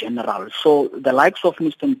development in general. So the likes of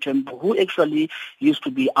Mr. Mthembu, who actually used to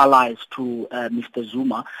be allies to Mr.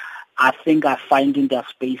 Zuma, I think are finding their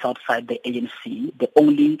space outside the ANC. The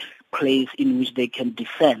only place in which they can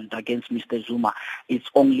defend against Mr. Zuma is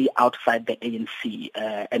only outside the ANC,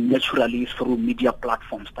 and naturally through media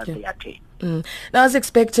platforms that they are taking. Now, as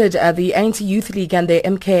expected, the ANC Youth League and the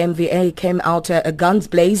MKMVA came out guns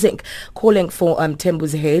blazing, calling for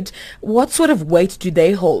Mthembu's head. What sort of weight do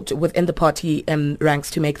they hold within the party ranks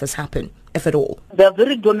to make this happen, if at all? They're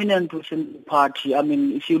very dominant within the party. I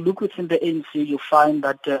mean, if you look within the ANC, you find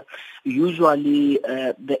that usually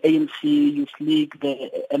the ANC Youth League, the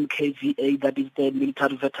MKVA, that is the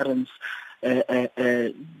Military Veterans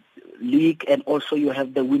League, and also you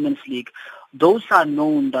have the Women's League. Those are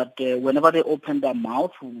known that whenever they open their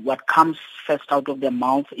mouth, what comes first out of their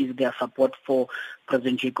mouth is their support for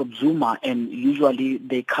President Jacob Zuma, and usually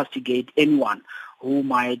they castigate anyone who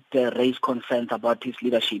might raise concerns about his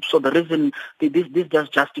leadership. So the reason, this does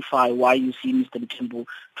justify why you see Mr. Mthembu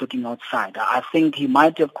talking outside. I think he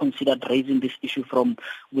might have considered raising this issue from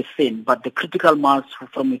within, but the critical mass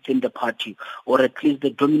from within the party, or at least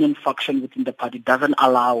the dominant faction within the party, doesn't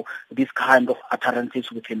allow this kind of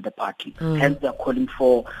utterances within the party. Hence they're calling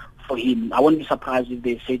for him. I won't be surprised if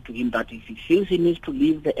they say to him that if he feels he needs to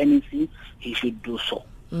leave the NEC, he should do so.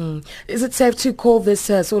 Is it safe to call this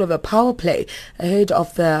sort of a power play ahead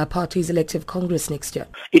of the party's elective Congress next year?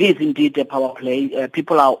 It is indeed a power play.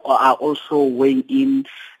 People are also weighing in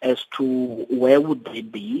as to where would they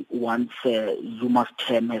be once Zuma's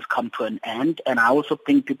term has come to an end. And I also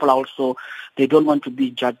think people also, they don't want to be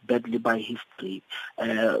judged badly by history,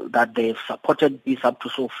 that they've supported this up to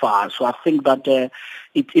so far. So I think that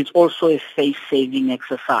it's also a face-saving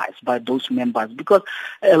exercise by those members, because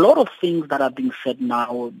a lot of things that are being said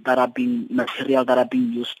now, that are being material, that are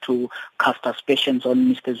being used to cast aspersions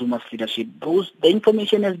on Mr. Zuma's leadership, the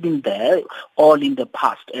information has been there all in the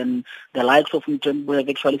past, and the likes of Mthembu have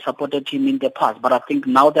actually supported him in the past. But I think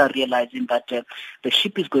now they're realizing that the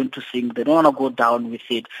ship is going to sink. They don't want to go down with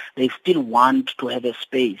it. They still want to have a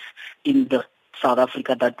space in the South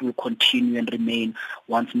Africa that will continue and remain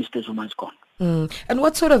once Mr. Zuma is gone. And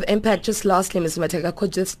what sort of impact, just lastly, Mr. Mateka,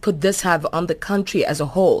 could this have on the country as a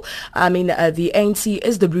whole? I mean, the ANC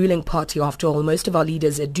is the ruling party after all. Most of our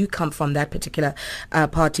leaders do come from that particular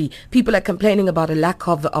party. People are complaining about a lack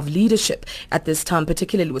of leadership at this time,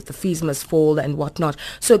 particularly with the fees must fall and whatnot.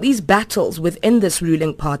 So these battles within this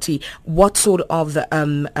ruling party, what sort of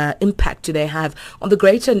impact do they have on the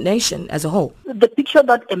greater nation as a whole? The picture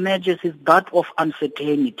that emerges is that of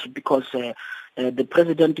uncertainty because the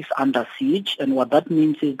president is under siege, and what that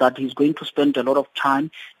means is that he's going to spend a lot of time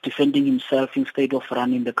defending himself instead of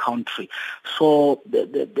running the country. So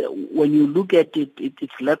when you look at it,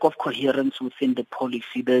 it's lack of coherence within the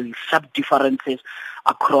policy. There are sharp differences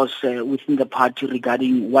across within the party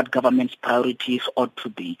regarding what government's priorities ought to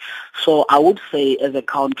be. So I would say as a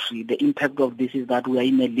country, the impact of this is that we are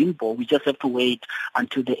in a limbo. We just have to wait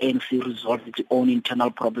until the ANC resolves its own internal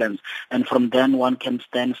problems. And from then one can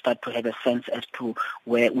then start to have a sense as to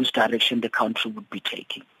which direction the country would be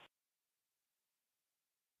taking.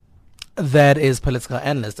 That is political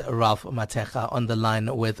analyst Ralph Mateja on the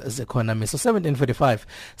line with Zekonami. So 17:45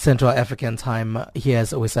 Central African Time.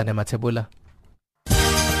 Here's Wisane Matebula.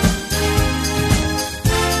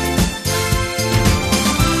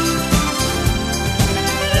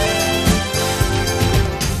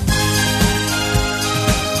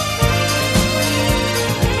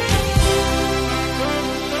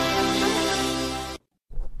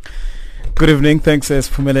 Good evening. Thanks,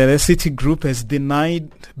 Espumelele. Citigroup has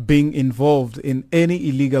denied being involved in any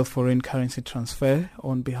illegal foreign currency transfer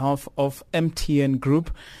on behalf of MTN Group.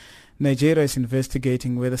 Nigeria is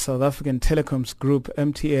investigating whether South African telecoms group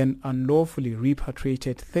MTN unlawfully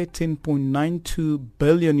repatriated $13.92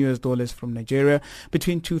 billion from Nigeria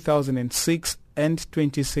between 2006 and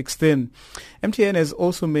 2016. MTN has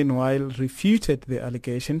also meanwhile refuted the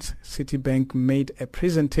allegations. Citibank made a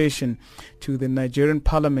presentation to the Nigerian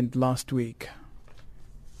parliament last week.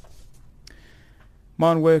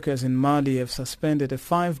 Mine workers in Mali have suspended a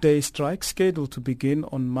 5-day strike scheduled to begin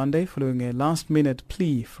on Monday following a last-minute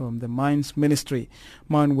plea from the Mines Ministry.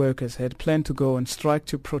 Mine workers had planned to go on strike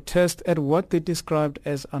to protest at what they described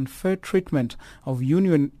as unfair treatment of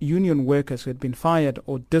union workers who had been fired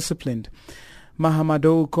or disciplined.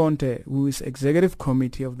 Mahamadou Conte, who is executive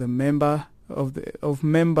committee of member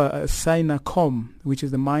Sinacom, which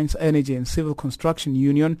is the Mines, Energy and Civil Construction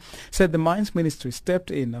Union, said the Mines Ministry stepped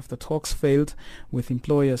in after talks failed with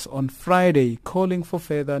employers on Friday, calling for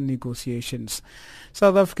further negotiations.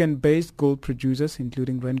 South African-based gold producers,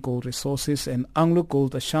 including Rand Gold Resources and Anglo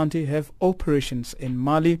Gold Ashanti, have operations in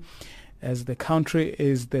Mali, as the country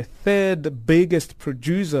is the third biggest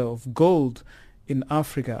producer of gold in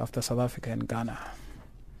Africa after South Africa and Ghana.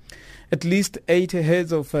 At least 80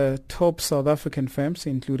 heads of top South African firms,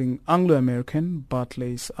 including Anglo-American,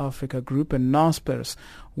 Barclays Africa Group and Naspers,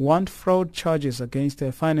 want fraud charges against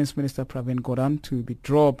their Finance Minister Pravin Gordhan to be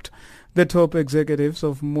dropped. The top executives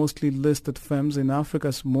of mostly listed firms in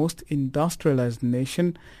Africa's most industrialized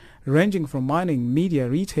nation, ranging from mining, media,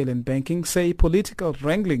 retail and banking, say political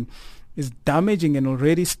wrangling is damaging an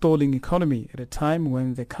already stalling economy at a time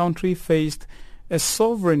when the country faced a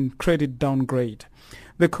sovereign credit downgrade.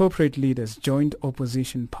 The corporate leaders joined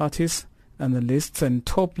opposition parties, analysts and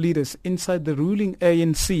top leaders inside the ruling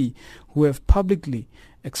ANC who have publicly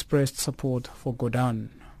expressed support for Gordhan.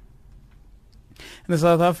 The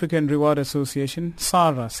South African Reward Association,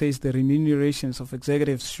 SARA, says the remunerations of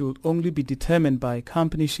executives should only be determined by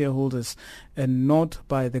company shareholders and not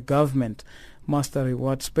by the government. Master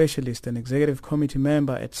Reward Specialist and Executive Committee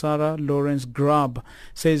member at SARA, Lawrence Grubb,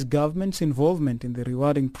 says government's involvement in the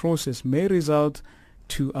rewarding process may result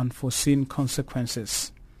to unforeseen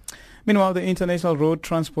consequences. Meanwhile, the International Road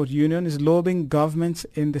Transport Union is lobbying governments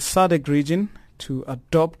in the SADC region to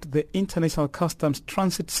adopt the International Customs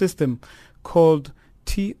Transit System called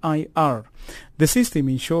TIR. The system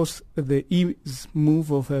ensures the ease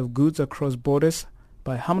move of goods across borders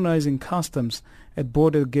by harmonizing customs at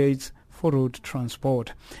border gates for road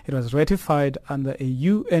transport. It was ratified under a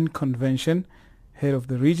UN convention. Head of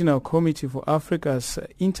the Regional Committee for Africa's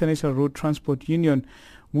International Road Transport Union,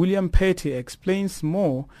 William Petty, explains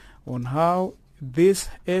more on how this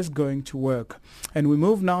is going to work. And we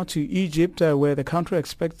move now to Egypt, where the country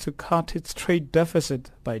expects to cut its trade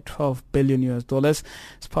deficit by $12 billion as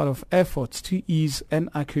part of efforts to ease an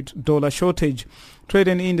acute dollar shortage. Trade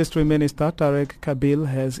and Industry Minister Tarek Kabil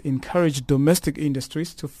has encouraged domestic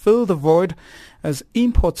industries to fill the void as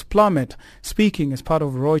imports plummet. Speaking as part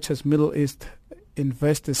of Reuters Middle East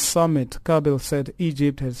Investors Summit, Kabil said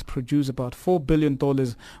Egypt has produced about $4 billion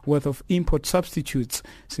worth of import substitutes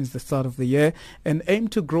since the start of the year and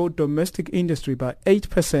aimed to grow domestic industry by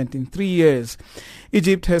 8% in 3 years.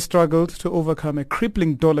 Egypt has struggled to overcome a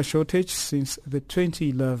crippling dollar shortage since the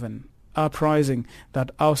 2011 uprising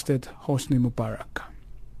that ousted Hosni Mubarak.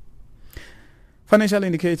 Financial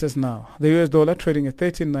indicators now. The US dollar trading at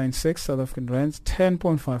 13.96, South African rands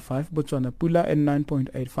 10.55, Botswana Pula at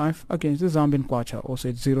 9.85 against the Zambian Kwacha, also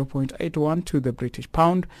at 0.81 to the British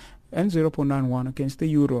pound and 0.91 against the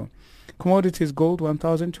euro. Commodities: gold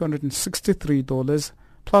 $1,263,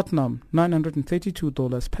 platinum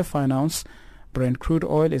 $932 per fine ounce. Brent crude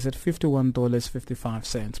oil is at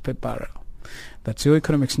 $51.55 per barrel. That's your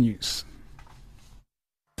economics news.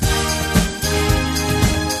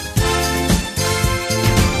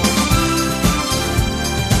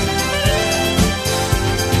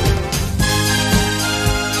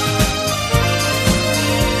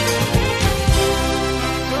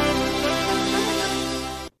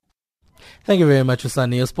 Thank you very much,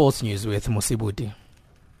 Usani. Sports news with Musibudi.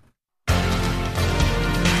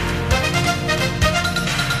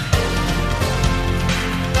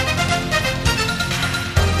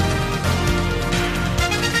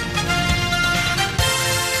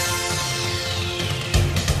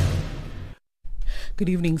 Good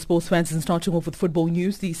evening, sports fans, and starting off with football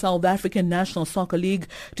news. The South African National Soccer League,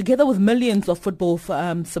 together with millions of football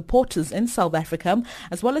supporters in South Africa,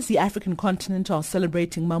 as well as the African continent, are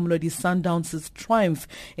celebrating Mamelodi Sundowns' triumph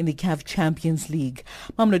in the CAF Champions League.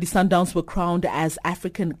 Mamelodi Sundowns were crowned as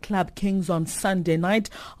African Club Kings on Sunday night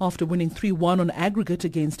after winning 3-1 on aggregate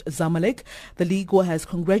against Zamalek. The league has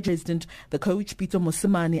congratulated the coach, Peter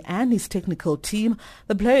Mosimane, and his technical team,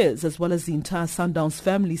 the players, as well as the entire Sundowns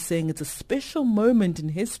family, saying it's a special moment in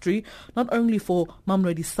history, not only for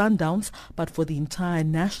Mamelodi Sundowns, but for the entire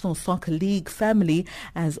National Soccer League family,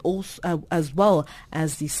 as well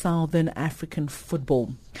as the Southern African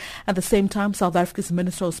football. At the same time, South Africa's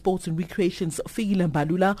Minister of Sports and Recreation, Fikile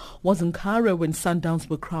Mbalula, was in Cairo when Sundowns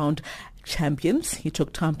were crowned champions. He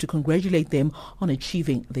took time to congratulate them on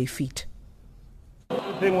achieving their feat.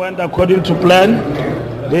 Everything went according to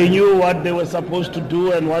plan. They knew what they were supposed to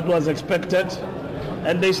do and what was expected.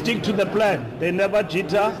 And they stick to the plan. They never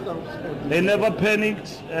jitter, they never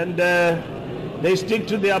panicked, and they stick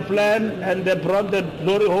to their plan, and they brought the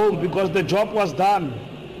glory home because the job was done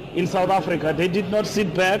in South Africa. They did not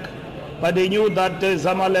sit back, but they knew that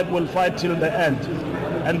Zamalek will fight till the end,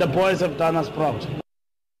 and the boys have done us proud.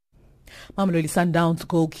 Mamelodi Sundowns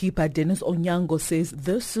goalkeeper Dennis Onyango says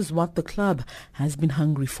this is what the club has been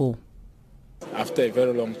hungry for. After a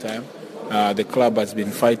very long time, the club has been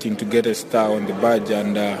fighting to get a star on the badge,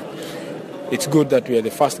 and it's good that we are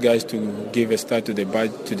the first guys to give a star to the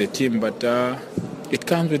badge to the team, but it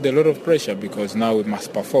comes with a lot of pressure because now we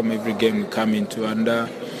must perform every game we come into, and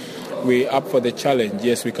we're up for the challenge.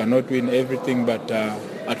 Yes, we cannot win everything, but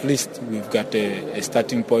at least we've got a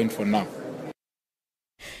starting point for now.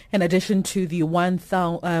 In addition to the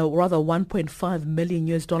 $1.5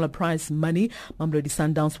 million prize money, Mamelodi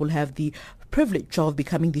Sundowns will have the privilege of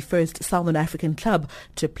becoming the first Southern African club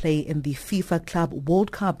to play in the FIFA Club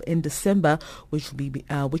World Cup in December, which will be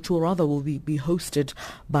hosted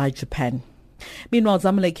by Japan. Meanwhile,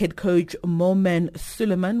 Zamalek head coach Mourning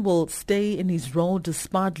Suleiman will stay in his role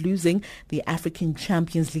despite losing the African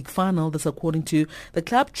Champions League final. This according to the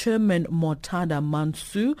club chairman Mortada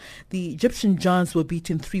Mansour. The Egyptian Giants were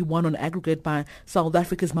beaten 3-1 on aggregate by South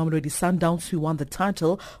Africa's Mamelodi Sundowns, who won the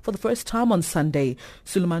title for the first time on Sunday.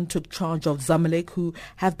 Suleiman took charge of Zamalek, who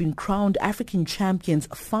have been crowned African champions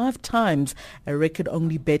 5 times, a record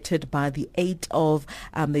only bettered by the 8 of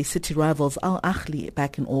their city rivals Al Ahly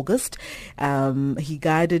back in August. He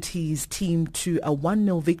guided his team to a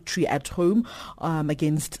 1-0 victory at home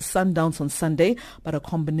against Sundowns on Sunday, but a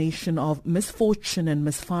combination of misfortune and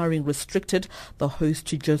misfiring restricted the host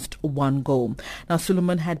to just 1 goal. Now,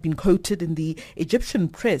 Suleiman had been quoted in the Egyptian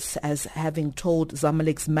press as having told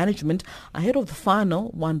Zamalek's management ahead of the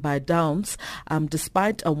final, won by Downs,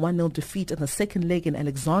 despite a 1-0 defeat in the second leg in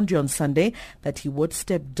Alexandria on Sunday, that he would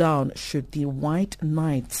step down should the White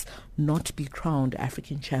Knights not be crowned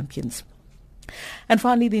African champions. And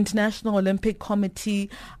finally, the International Olympic Committee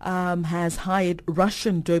has hired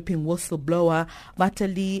Russian doping whistleblower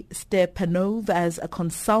Vitaly Stepanov as a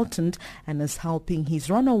consultant and is helping his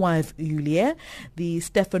runner wife Yulia. The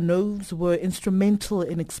Stepanovs were instrumental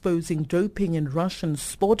in exposing doping in Russian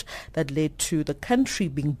sport that led to the country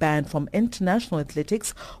being banned from international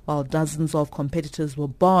athletics, while dozens of competitors were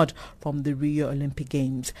barred from the Rio Olympic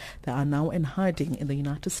Games. They are now in hiding in the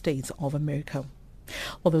United States of America.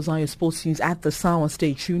 Well, those are your sports news at this hour.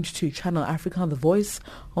 Stay tuned to Channel Africa, the voice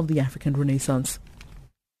of the African Renaissance.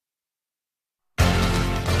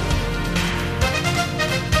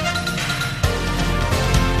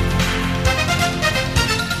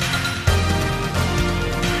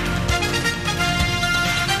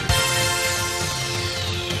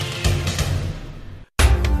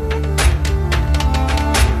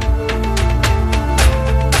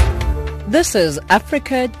 This is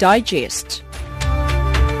Africa Digest.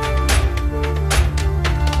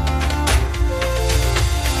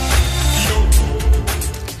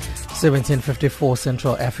 17:54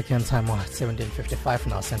 Central African Time, or 17:55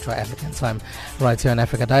 now Central African Time, right here on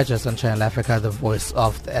Africa Digest on Channel Africa, the voice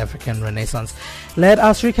of the African Renaissance. Let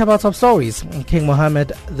us recap our top stories. King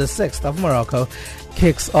Mohammed VI of Morocco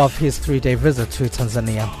kicks off his 3-day visit to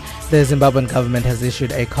Tanzania. The Zimbabwean government has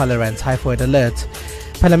issued a cholera and typhoid alert.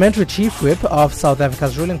 Parliamentary Chief Whip of South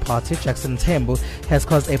Africa's ruling party, Jackson Thembu, has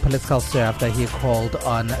caused a political stir after he called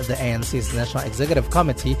on the ANC's National Executive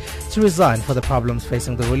Committee to resign for the problems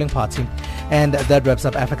facing the ruling party. And that wraps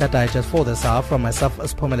up Africa Digest for this hour. From myself,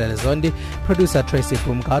 Spomele Zondi, producer Tracy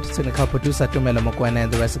Boomgard, technical producer Tumelo Mokwena,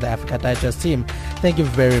 and the rest of the Africa Digest team, thank you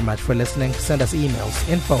very much for listening. Send us emails,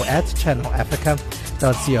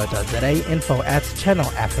 info@channelafrica.co.za,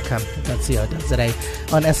 info@channelafrica.co.za.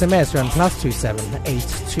 On SMS, you're on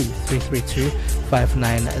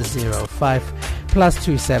 +27823325905,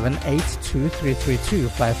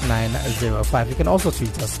 +27823325905. You can also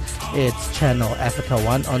tweet us. It's Channel Africa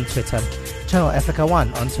 1 on Twitter. Channel Africa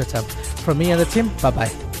 1 on Twitter. From me and the team,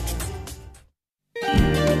 bye-bye.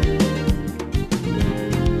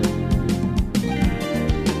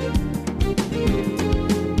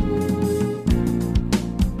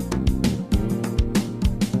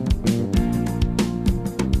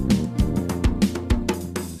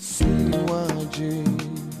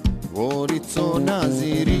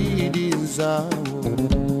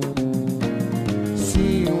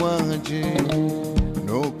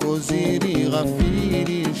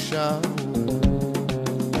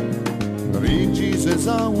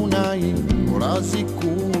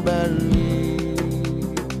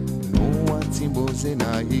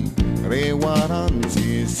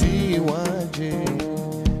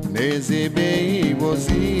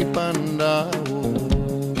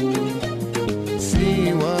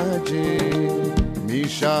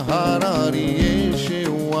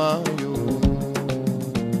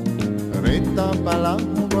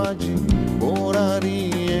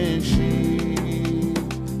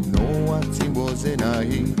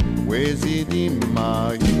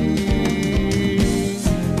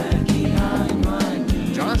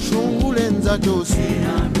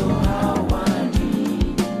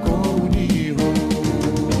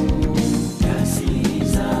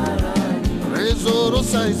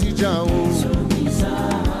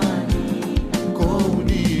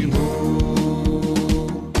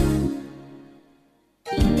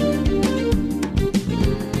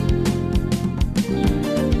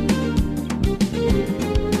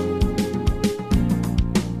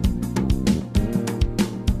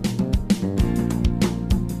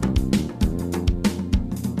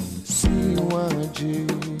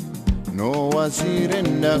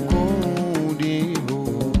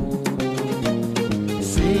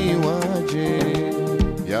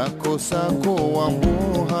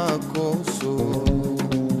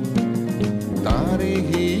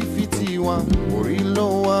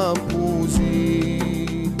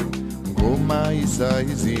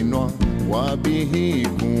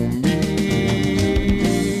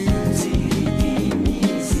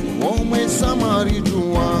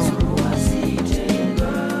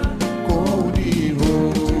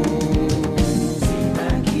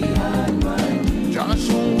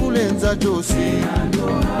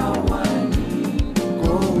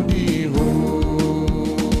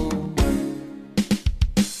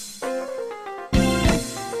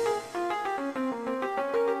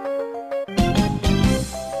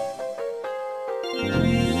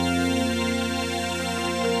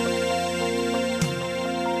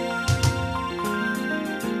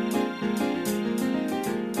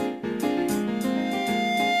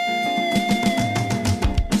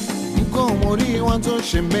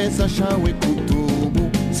 Shemeza shawe kutubu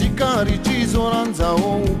sikari chizoranza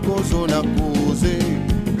ukozo na kuze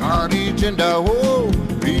gari jenda ho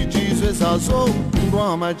rijizwe zazo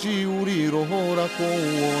ndwa maji uri rohora ko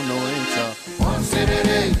wonoenza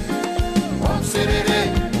onserere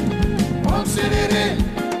onserere onserere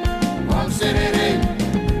onserere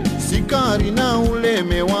sikari na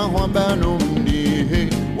uleme wa hwambano mdihe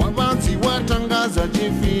wabanzi watangaza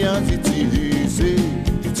jifia zitihize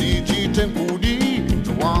tijite nkudi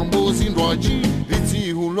Wambo zindwaji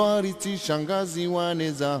mulwariti shangazi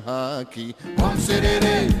waneza haki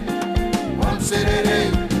wamserere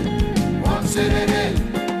wamserere wamserere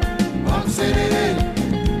wamserere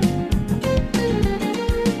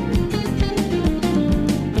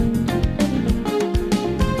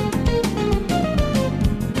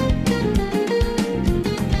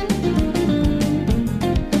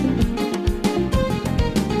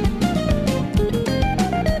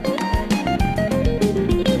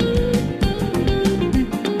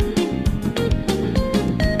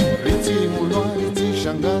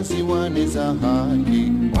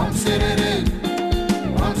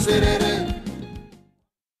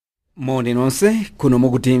Moni nonse kuno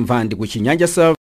mukutimva ndi kuchinyanja